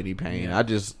feel any pain. Yeah.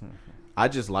 I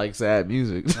just like sad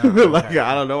music. Okay. Like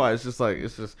I don't know why. It's just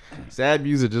sad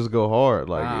music just go hard.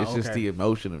 Like it's just the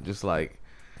emotion of just like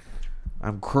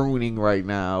I'm crooning right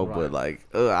now, but like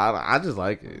I just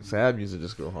like it. Sad music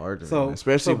just go hard. So me,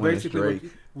 especially when it's Drake.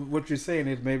 What you're saying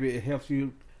is maybe it helps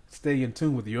you stay in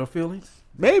tune with your feelings.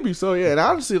 Maybe so, yeah. And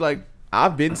honestly, like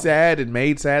I've been sad and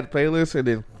made sad playlists, and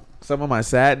then some of my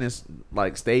sadness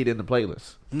like stayed in the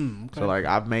playlist. Okay. So like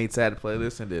I've made sad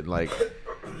playlists and then like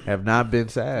have not been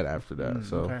sad after that.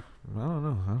 So I don't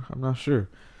know. I'm not sure.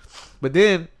 But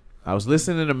then I was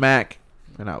listening to Mac,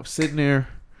 and I was sitting there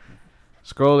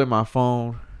scrolling my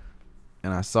phone,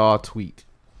 and I saw a tweet.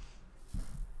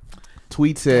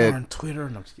 Tweet said on Twitter.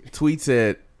 No, I'm just kidding. Tweet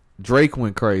said Drake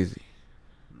went crazy.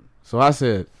 So I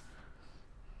said,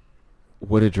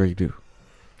 what did Drake do?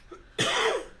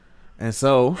 And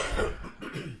so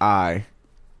I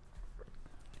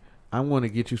want to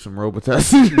get you some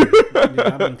Robitussin.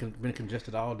 Yeah, I've been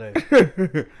congested all day.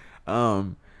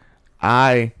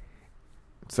 I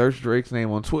searched Drake's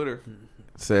name on Twitter.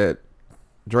 Said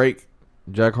Drake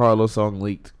Jack Harlow song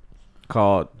leaked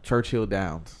called Churchill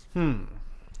Downs.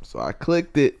 So I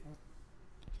clicked it.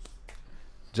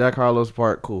 Jack Harlow's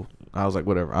part, cool. I was like,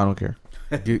 whatever, I don't care.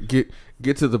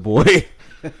 Get to the boy.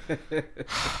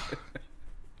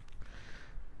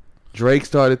 Drake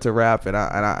started to rap, and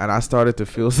I started to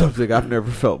feel something I've never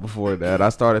felt before that. I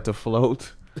started to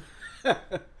float.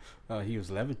 He was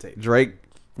levitating. Drake,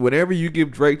 whenever you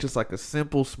give Drake just like a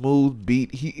simple, smooth beat,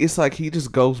 it's like he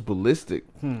just goes ballistic.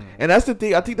 And that's the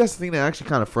thing. I think that's the thing that actually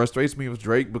kind of frustrates me with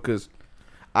Drake, because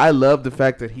I love the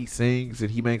fact that he sings and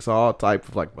he makes all type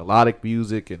of like melodic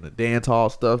music and the dance hall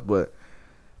stuff, but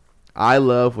I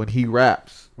love when he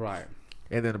raps. Right.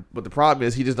 And then, but the problem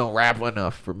is he just don't rap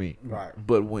enough for me. Right.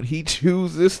 But when he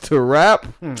chooses to rap,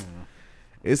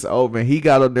 it's over. He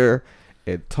got on there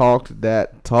and talked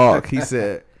that talk. He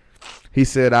said,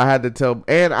 I had to tell,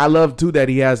 and I love too that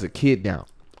he has a kid now,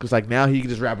 because like now he can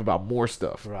just rap about more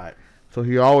stuff. Right. So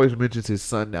he always mentions his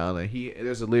son now, and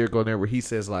there's a lyric on there where he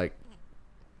says like,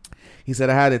 he said,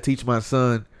 I had to teach my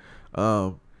son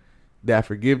that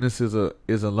forgiveness is a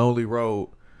lonely road,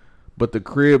 but the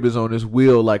crib is on his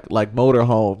wheel like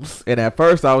motorhomes. And at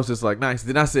first I was just like, nice.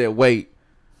 Then I said, wait.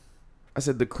 I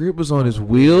said, the crib was on his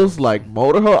wheels like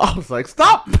motorhome? I was like,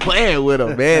 stop playing with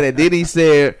him, man. And then he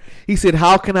said,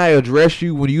 how can I address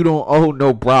you when you don't own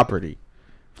no property?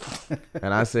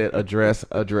 And I said, address.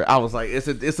 I was like, it's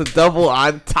a double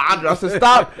entendre. I said,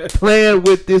 stop playing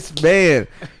with this man.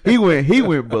 He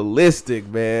went ballistic,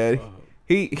 man.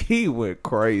 He went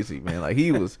crazy, man. Like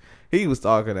he was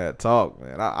talking that talk,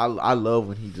 man. I love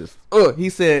when he just he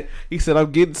said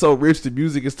I'm getting so rich the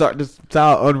music is starting to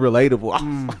sound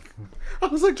unrelatable. I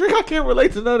was like, Drake, I can't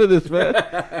relate to none of this, man.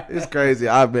 It's crazy.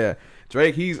 Man,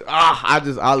 Drake,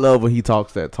 I love when he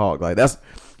talks that talk. Like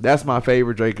that's my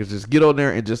favorite Drake, is just get on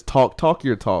there and just talk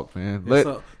your talk, man.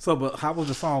 But how was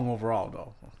the song overall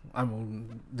though? I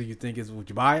mean, do you think would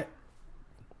you buy it?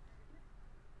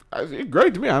 It's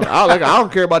great to me. I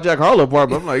don't care about Jack Harlow part,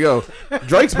 but I'm like, yo,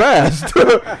 Drake's fast.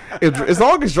 As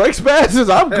long as Drake's passes,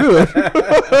 I'm good.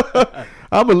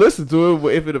 I'm gonna listen to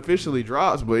it if it officially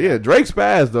drops. But yeah, Drake's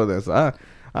fast though. That's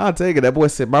I'll take it. That boy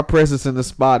said my presence in the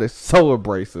spot is so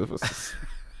abrasive.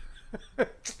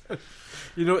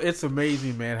 It's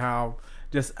amazing, man, how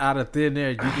just out of thin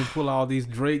air you can pull all these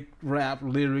Drake rap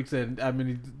lyrics, and I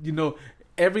mean,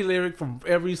 every lyric from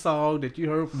every song that you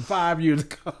heard from 5 years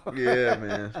ago. Yeah,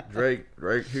 man. Drake,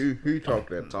 who talked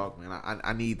that talk, man.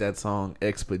 I need that song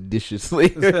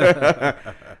expeditiously.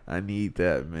 I need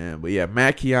that, man. But yeah,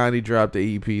 Matt Keani dropped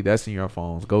the EP. That's in your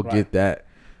phones. Go get that.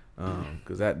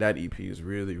 Because that EP is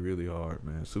really, really hard,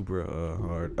 man. Super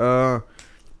hard.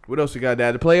 What else we got?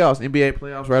 The playoffs, NBA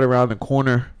playoffs right around the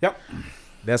corner. Yep.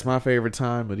 That's my favorite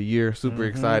time of the year. Super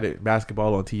excited.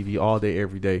 Basketball on TV all day,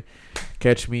 every day.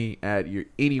 Catch me at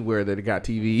anywhere that got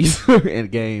TVs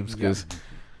and games, because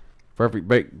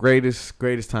perfect,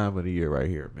 greatest time of the year right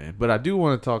here, man. But I do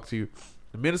want to talk to you.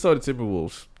 The Minnesota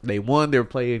Timberwolves, they won their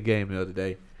play-in game the other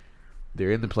day.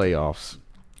 They're in the playoffs.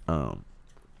 But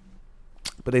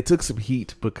they took some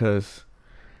heat because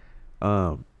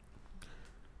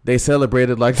they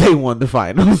celebrated like they won the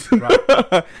finals.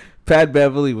 Right. Pat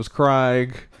Beverly was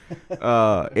crying.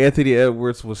 Anthony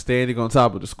Edwards was standing on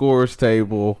top of the scorers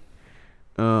table.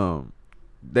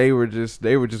 They were just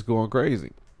going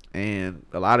crazy, and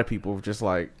a lot of people were just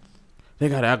like, they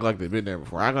gotta act like they've been there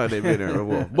before. I they've been there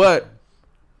before. But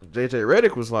JJ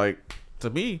Redick was like, to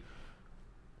me,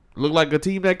 look like a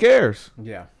team that cares.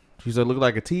 Yeah. He said, look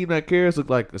like a team that cares. Look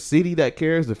like a city that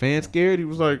cares. The fans cared. He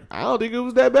was like, I don't think it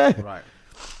was that bad. Right.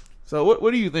 So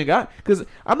what do you think? Because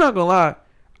I'm not gonna lie.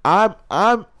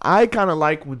 I kind of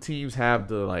like when teams have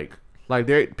the like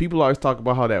people always talk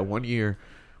about how that one year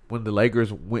when the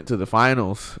Lakers went to the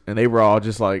finals and they were all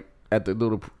just like at the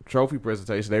little trophy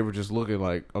presentation, they were just looking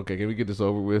like, okay, can we get this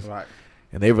over with? Right.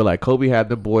 And they were like, Kobe had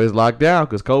the boys locked down,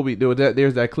 because Kobe,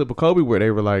 there's that clip of Kobe where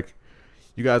they were like,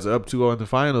 you guys are up 2-0 in the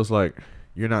finals, like,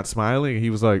 you're not smiling. And he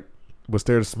was like, what's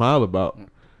there to smile about?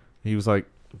 He was like,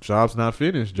 job's not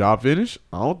finished. Job finished?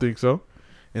 I don't think so.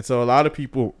 And so a lot of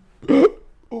people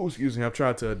I've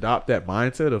tried to adopt that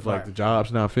mindset of like the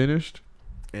job's not finished.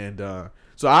 And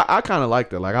so I kind of like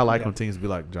that. Like, I like when teams be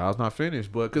like, job's not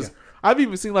finished. But because I've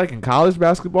even seen like in college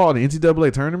basketball, in the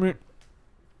NCAA tournament,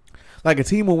 like a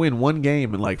team will win one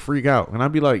game and like freak out. And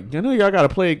I'd be like, y'all got to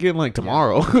play again like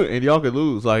tomorrow and y'all could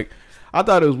lose. Like, I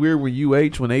thought it was weird when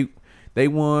when they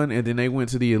won and then they went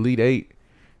to the Elite Eight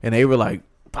and they were like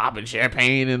popping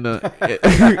champagne in the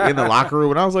in the locker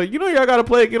room. And I was like, y'all got to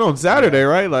play again on Saturday,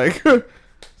 right? Like,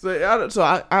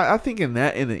 so I think in the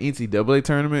NCAA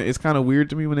tournament, it's kind of weird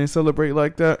to me when they celebrate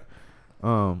like that.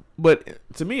 But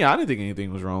to me, I didn't think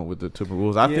anything was wrong with the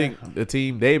Timberwolves. I think the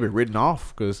team, they've been written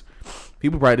off because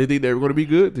people probably didn't think they were going to be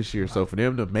good this year. So for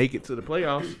them to make it to the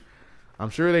playoffs, I'm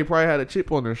sure they probably had a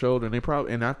chip on their shoulder,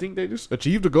 and I think they just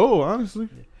achieved a goal. Honestly,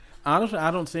 I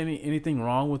don't see anything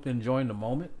wrong with enjoying the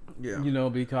moment. Yeah.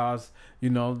 Because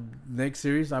next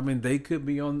series, I mean, they could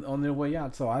be on their way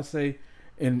out. So I say,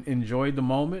 enjoy the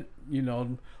moment.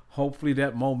 Hopefully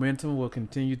that momentum will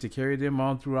continue to carry them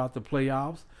on throughout the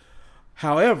playoffs.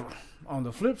 However, on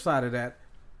the flip side of that,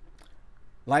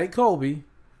 like Kobe,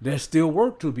 there's still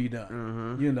work to be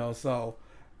done. Mm-hmm. So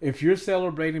if you're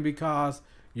celebrating because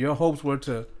your hopes were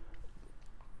to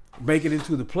make it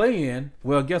into the play-in,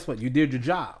 well, guess what? You did your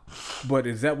job. But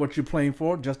is that what you're playing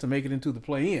for, just to make it into the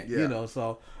play-in? Yeah.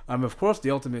 So of course,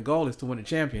 the ultimate goal is to win a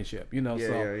championship.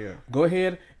 Yeah. Go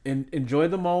ahead and enjoy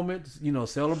the moment.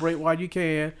 Celebrate while you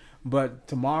can. But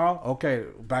tomorrow, okay,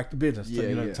 back to business.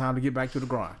 Time to get back to the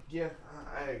grind. Yeah,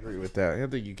 I agree with that. I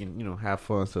think you can, have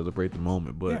fun, celebrate the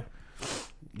moment, but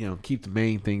keep the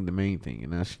main thing,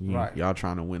 and that's y'all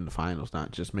trying to win the finals,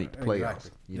 not just make the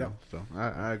playoffs. Exactly. So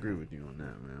I agree with you on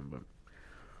that, man. But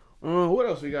what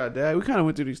else we got, Dad? We kind of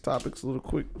went through these topics a little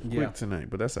quick tonight,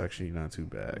 but that's actually not too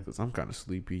bad because I'm kind of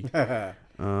sleepy.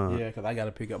 Because I got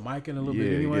to pick up Mike in a little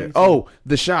bit anyway. Yeah. So. Oh,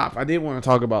 The Shop. I did want to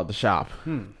talk about The Shop.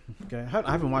 Okay,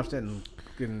 I haven't watched that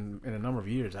in a number of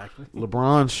years, actually.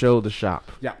 LeBron's show, The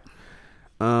Shop. Yeah.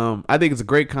 I think it's a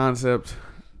great concept.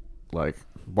 Like,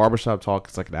 barbershop talk,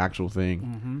 it's like an actual thing.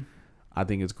 Mm-hmm. I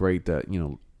think it's great that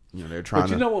they're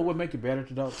trying. But what would make it better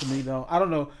to me though? I don't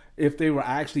know if they were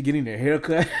actually getting their hair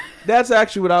cut. That's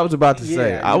actually what I was about to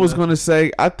say. I was going to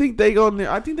say I think they go in there.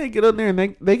 I think they get on there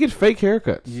and they get fake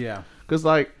haircuts. Yeah, because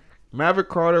like Maverick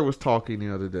Carter was talking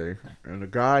the other day, and the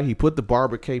guy, he put the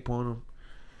barber cape on him,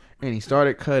 and he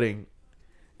started cutting,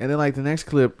 and then like the next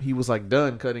clip he was like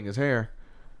done cutting his hair,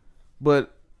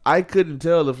 but I couldn't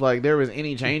tell if like there was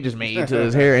any changes made to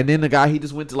his hair, and then the guy, he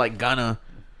just went to like Gunna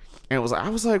and I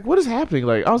was like, what is happening?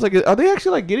 Like, I was like, are they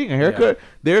actually like getting a haircut?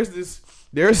 Yeah.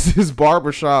 There's this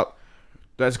barbershop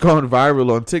that's gone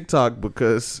viral on TikTok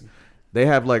because they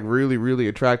have like really, really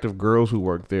attractive girls who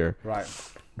work there. Right.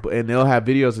 And they'll have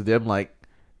videos of them like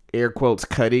air quotes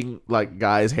cutting like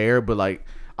guys' hair, but like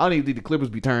I don't even think the clippers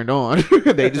be turned on.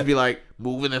 They just be like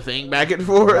moving the thing back and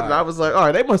forth. Right. And I was like, all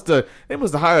right, they must have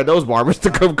hired those barbers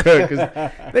to come cut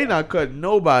because they not cutting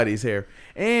nobody's hair.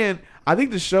 And I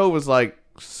think the show was like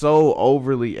so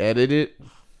overly edited.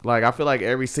 Like I feel like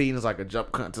every scene is like a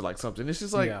jump cut to like something. It's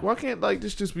just like why can't like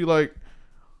this just be like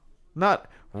not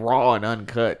raw and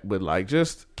uncut, but like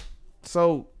just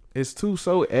so. It's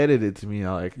so edited to me.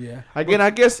 Like, again, I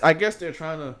guess they're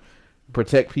trying to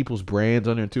protect people's brands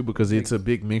on there too because it's a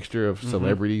big mixture of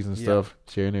celebrities and stuff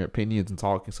sharing their opinions and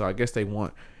talking. So I guess they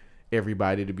want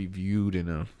everybody to be viewed in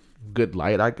a good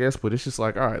light, I guess. But it's just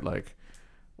like, all right, like,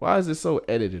 why is it so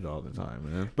edited all the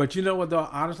time, man? But you know what, though?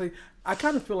 Honestly, I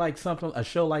kind of feel like a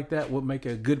show like that would make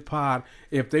a good pod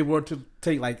if they were to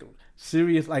take like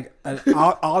serious, like an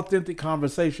authentic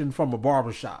conversation from a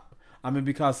barbershop. I mean,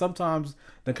 because sometimes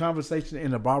the conversation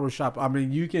in a barbershop, I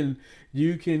mean, you can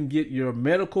get your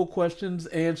medical questions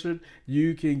answered.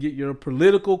 You can get your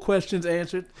political questions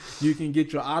answered. You can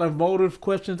get your automotive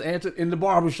questions answered in the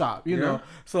barbershop, you know.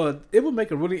 So it would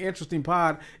make a really interesting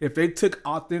pod if they took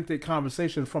authentic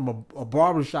conversation from a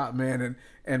barbershop, man,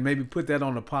 and maybe put that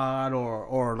on a pod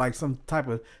or like some type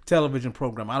of television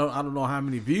program. I don't know how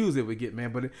many views it would get,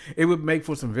 man, but it would make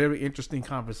for some very interesting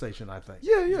conversation, I think.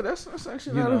 Yeah, that's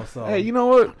actually hey, you know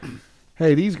what?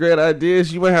 Hey, these great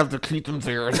ideas, you might have to keep them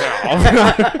to yourself.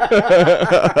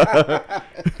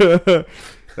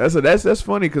 That's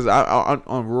funny because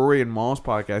on Rory and Maul's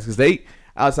podcast, because they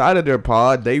outside of their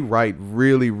pod, they write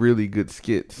really, really good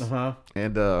skits.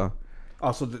 And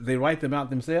so they write them out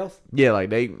themselves? Yeah, like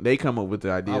they come up with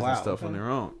the ideas and stuff on their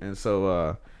own. And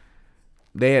so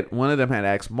one of them had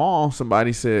asked Maul,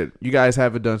 somebody said, you guys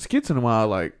haven't done skits in a while,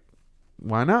 like,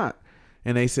 why not?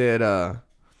 And they said,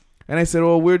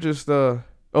 well, we're just and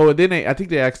then I think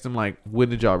they asked him like, when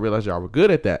did y'all realize y'all were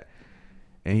good at that?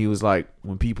 And he was like,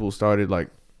 when people started like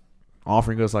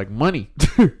offering us like money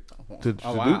to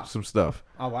do some stuff.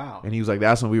 Oh wow! And he was like,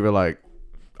 that's when we were like,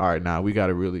 all right, now we got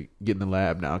to really get in the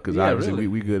lab now because obviously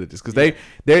we good at this because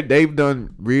they've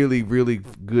done really, really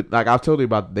good. Like I've told you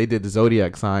about, they did the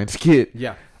Zodiac sign skit.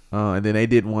 Yeah. And then they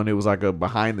did one. It was like a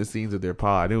behind the scenes of their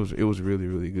pod. It was really,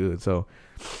 really good. So,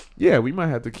 yeah, we might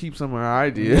have to keep some of our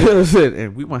ideas,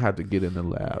 and we might have to get in the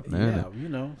lab, man. Yeah, you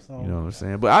know. So, you know what I'm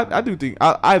saying? But I do think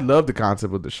I love the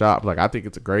concept of the shop. Like I think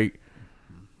it's a great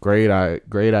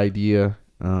idea.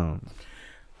 Cool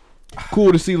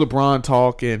to see LeBron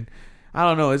talk, and I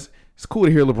don't know. It's cool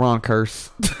to hear LeBron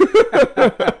curse.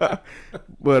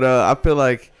 But I feel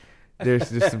like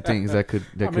there's just some things that could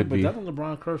be. But doesn't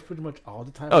LeBron curse pretty much all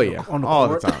the time? Oh yeah, all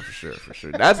the time for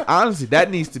sure. That's honestly,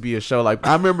 that needs to be a show. Like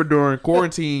I remember during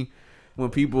quarantine when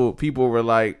people were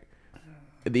like,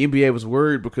 the NBA was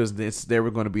worried because there were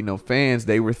going to be no fans.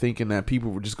 They were thinking that people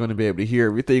were just going to be able to hear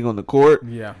everything on the court.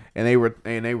 Yeah, and they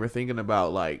were thinking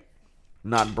about like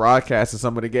not broadcasting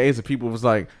some of the games, and people was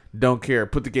like, don't care,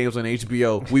 put the games on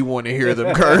HBO, we want to hear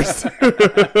them curse.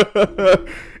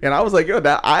 And I was like, yo,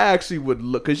 that I actually would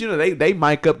look, because you know they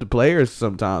mic up the players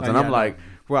sometimes, and I'm like,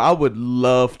 well, I would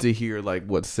love to hear like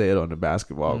what's said on the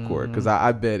basketball court, because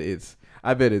I bet it's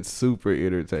super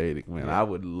entertaining, man. I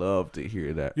would love to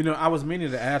hear that. You know, I was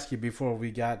meaning to ask you before we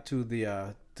got to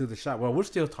the shop. Well, we're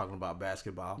still talking about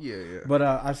basketball. Yeah. But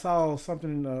I saw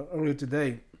something earlier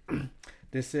today.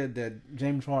 They said that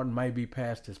James Harden might be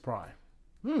past his prime.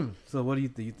 So what do you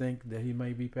think that he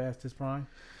may be past his prime?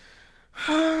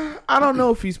 I don't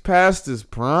know if he's past his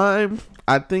prime.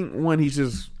 I think when he's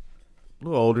just a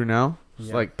little older now.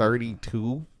 He's like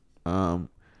 32. But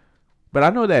I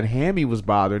know that hammy was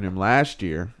bothering him last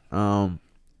year. And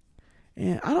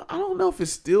I don't know if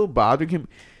it's still bothering him.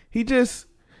 He just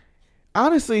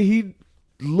honestly he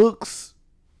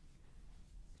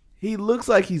looks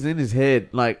like he's in his head.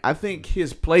 Like, I think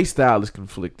his play style is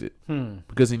conflicted.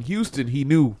 Because in Houston, he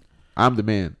knew, I'm the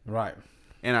man. Right.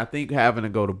 And I think having to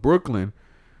go to Brooklyn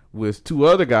with two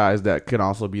other guys that could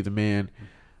also be the man,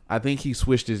 I think he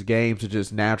switched his game to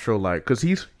just natural, like, because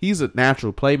he's a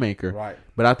natural playmaker. Right.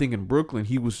 But I think in Brooklyn,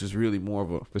 he was just really more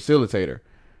of a facilitator.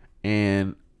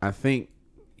 And I think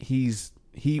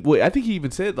I think he even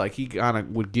said, like, he kind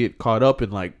of would get caught up in,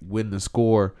 like, win the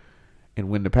score and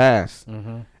win the pass.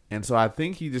 Mm-hmm. And so I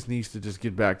think he just needs to just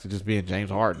get back to just being James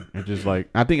Harden. And just like,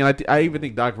 I even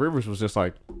think Doc Rivers was just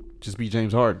like, just be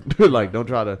James Harden. Like, don't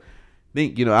try to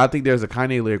think, I think there's a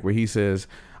Kanye lyric where he says,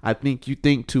 I think you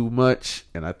think too much,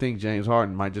 and I think James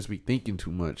Harden might just be thinking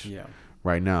too much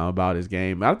right now about his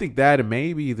game. I think that and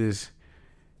maybe the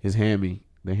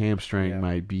hamstring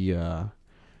might be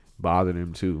bothering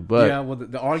him too. But well,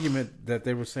 the argument that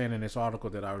they were saying in this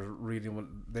article that I was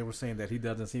reading, they were saying that he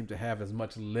doesn't seem to have as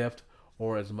much lift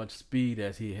or as much speed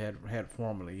as he had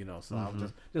formerly. So I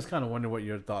was just kind of wondering what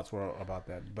your thoughts were about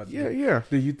that. But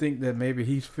do you think that maybe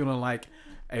he's feeling like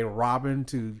a Robin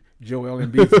to Joel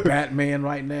Embiid's Batman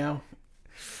right now?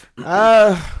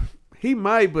 He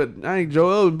might, but I think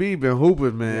Joel Embiid been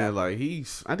hooping, man. Yeah. Like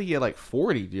I think he had like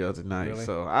 40 the other night. Really?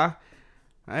 So I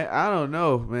don't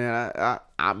know, man.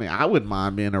 I mean, I wouldn't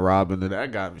mind being a Robin to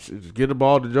that guy. Just get the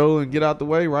ball to Joel and get out the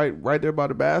way, right there by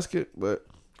the basket. But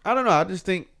I don't know. I just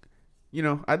think,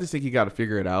 he got to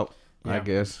figure it out. Yeah. I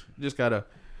guess just got to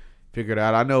figure it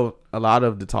out. I know a lot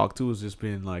of the talk too has just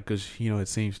been like, because it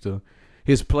seems to.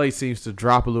 His play seems to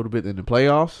drop a little bit in the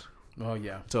playoffs. Oh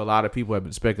yeah. So a lot of people have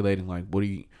been speculating like, what do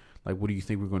you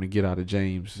think we're going to get out of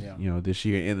James? Yeah. This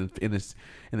year. And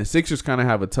the Sixers kind of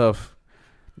have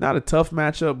not a tough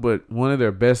matchup, but one of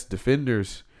their best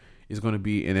defenders is going to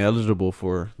be ineligible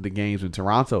for the games in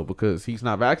Toronto because he's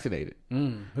not vaccinated.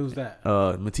 Who's that?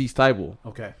 Matisse Thybulle.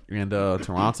 Okay. And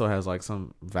Toronto has like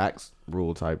some vax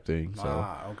rule type thing. So,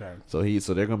 okay. So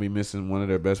they're going to be missing one of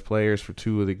their best players for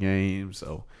 2 of the games.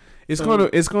 So. It's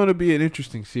going to be an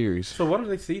interesting series. So what are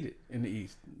they seeded in the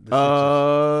East?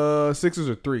 Sixers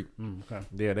are 3. Okay.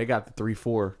 Yeah, they got the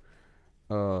 3-4.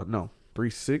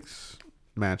 3-6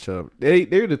 matchup.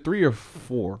 They're the 3 or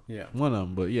 4. Yeah, one of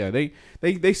them. But yeah, they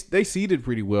seeded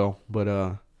pretty well.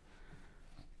 But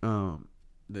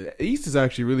the East is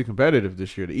actually really competitive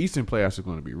this year. The Eastern playoffs are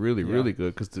going to be really really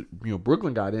good because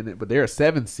Brooklyn got in it, but they're a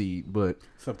 7 seed. But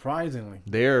surprisingly,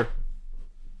 they're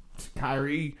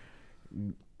Kyrie.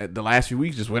 The last few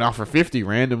weeks just went off for 50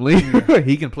 randomly.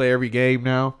 He can play every game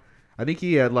now. I think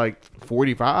he had like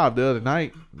 45 the other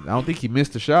night. I don't think he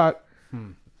missed a shot.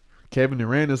 Kevin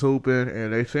Durant is hooping,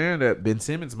 and they're saying that Ben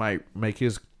Simmons might make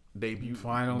his debut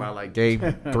finally by like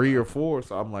game 3 or 4.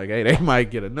 So I'm like, hey, they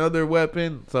might get another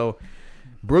weapon. So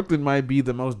Brooklyn might be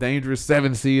the most dangerous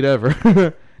 7 seed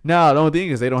ever. Now, the only thing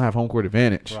is they don't have home court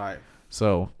advantage. Right.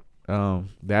 So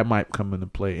that might come into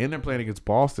play. And they're playing against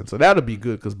Boston. So that'll be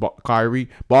good because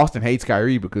Boston hates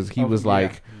Kyrie because he was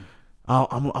like, I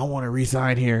want to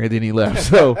resign here. And then he left.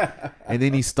 So, and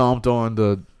then he stomped on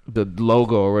the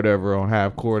logo or whatever on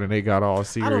half court and they got all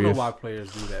serious. I don't know why players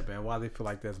do that, man. Why they feel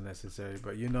like that's necessary.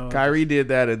 But, Kyrie did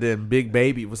that and then Big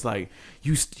Baby was like,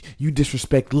 you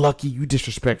disrespect Lucky. You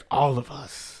disrespect all of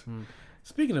us.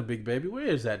 Speaking of Big Baby, where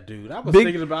is that dude? I was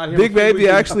thinking about him. Big Baby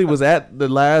actually was at the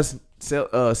last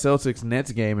Celtics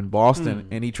Nets game in Boston,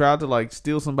 and he tried to like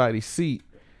steal somebody's seat,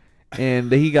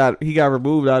 and he got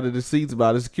removed out of the seats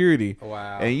by the security.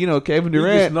 Wow! And Kevin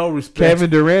Durant, no respect.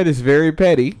 Kevin Durant is very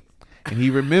petty, and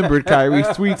he remembered Kyrie's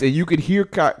tweets, and you could hear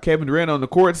Kevin Durant on the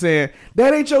court saying,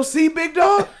 "That ain't your seat, big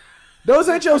dog. Those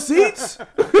ain't your seats."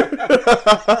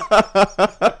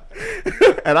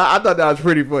 And I thought that was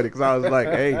pretty funny because I was like,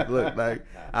 "Hey, look, like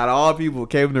out of all people,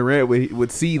 Kevin Durant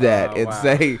would see that and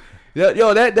say."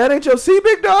 Yo, that ain't your C,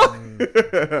 big dog.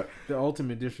 The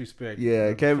ultimate disrespect.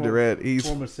 Yeah, Kevin Durant, he's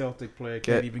former Celtic player,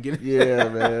 can't even get it. Yeah,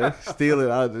 man, steal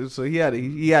it. So he had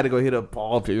to go hit up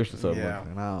Paul Pierce or something. Yeah,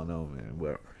 and I don't know, man.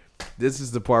 Well, this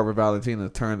is the part where Valentina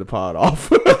turned the pod off.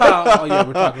 Oh yeah,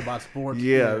 we're talking about sports.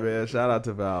 Yeah, man. Shout out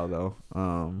to Val though.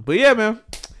 But yeah, man.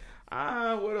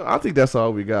 I think that's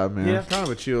all we got, man. Yeah. Kind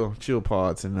of a chill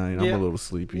pod tonight. I'm a little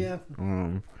sleepy. Yeah.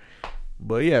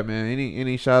 But yeah, man.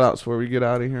 Any shout outs before we get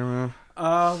out of here, man?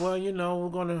 Well, we're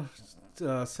gonna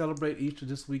celebrate Easter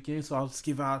this weekend, so I'll just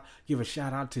give a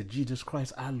shout out to Jesus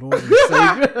Christ, our Lord and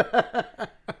Savior.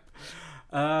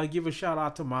 Give a shout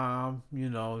out to Mom.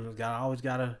 Always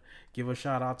gotta give a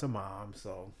shout out to Mom.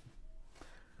 So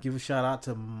give a shout out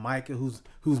to Micah,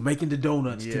 who's making the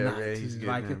donuts tonight. Man, he's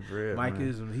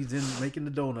making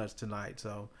the donuts tonight.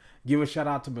 So give a shout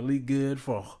out to Malik Good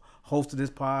for hosting this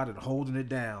pod and holding it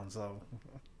down. So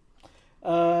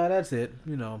that's it.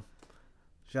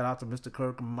 Shout out to Mr.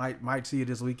 Kirk. Might see it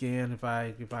this weekend if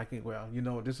I can. Well,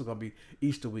 this is gonna be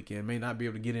Easter weekend. May not be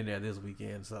able to get in there this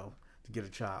weekend, so to get a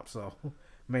chop. So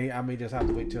I may just have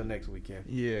to wait till next weekend.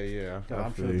 Yeah.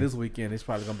 I'm sure this weekend it's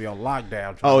probably gonna be on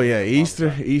lockdown. Oh yeah,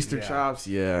 Easter chops.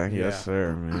 Yeah, yes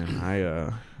sir,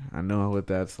 man. I know what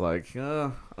that's like.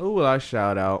 Who will I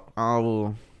shout out? I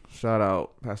will shout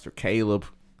out Pastor Caleb.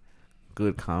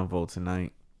 Good convo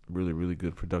tonight. Really, really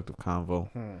good, productive convo.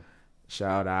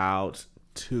 Shout out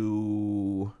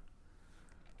to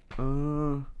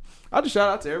I'll just shout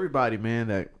out to everybody, man,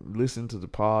 that listened to the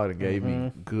pod and gave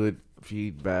me good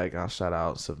feedback. I'll shout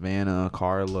out Savannah,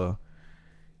 Carla,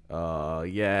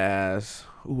 yes.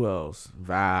 Who else?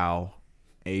 Val,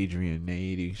 Adrian,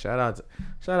 Nady. Shout out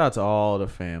to all the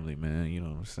family, man. You know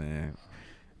what I'm saying?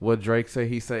 What Drake say?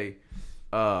 He say,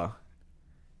 dang,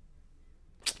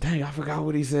 I forgot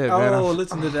what he said, man. Oh,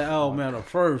 listen to the album matter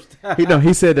first.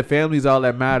 He said the family's all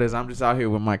that matters. I'm just out here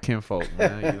with my kinfolk,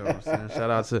 man. You know what I'm saying?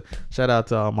 Shout out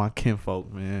to all my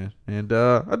kinfolk, man. And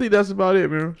I think that's about it,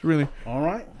 man. It's really all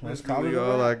right. Let's call it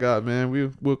all I got,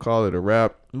 man. We'll call it a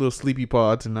wrap. A little sleepy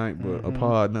pod tonight, but a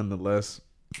pod nonetheless.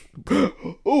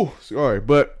 Oh, sorry,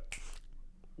 but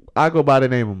I go by the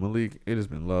name of Malik. It has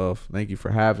been love. Thank you for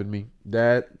having me,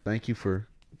 Dad. Thank you for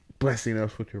blessing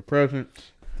us with your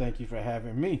presence. Thank you for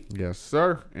having me. Yes,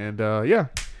 sir. And yeah,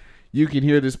 you can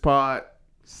hear this pod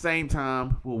same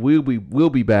time. Well, we'll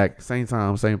be back same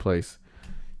time, same place,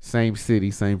 same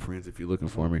city, same friends. If you're looking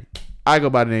for me, I go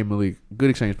by the name Malik. Good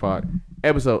Exchange Pod,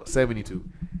 episode 72.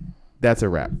 That's a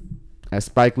wrap. As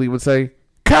Spike Lee would say,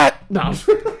 cut. No.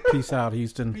 Peace out,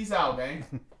 Houston. Peace out, gang.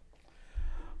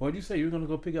 What did you say? You were gonna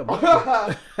go pick up?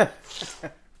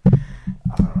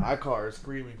 I caught her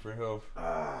screaming for help.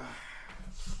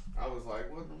 I was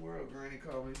like, what in the world? Granny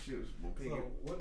called me. She was gonna pick up.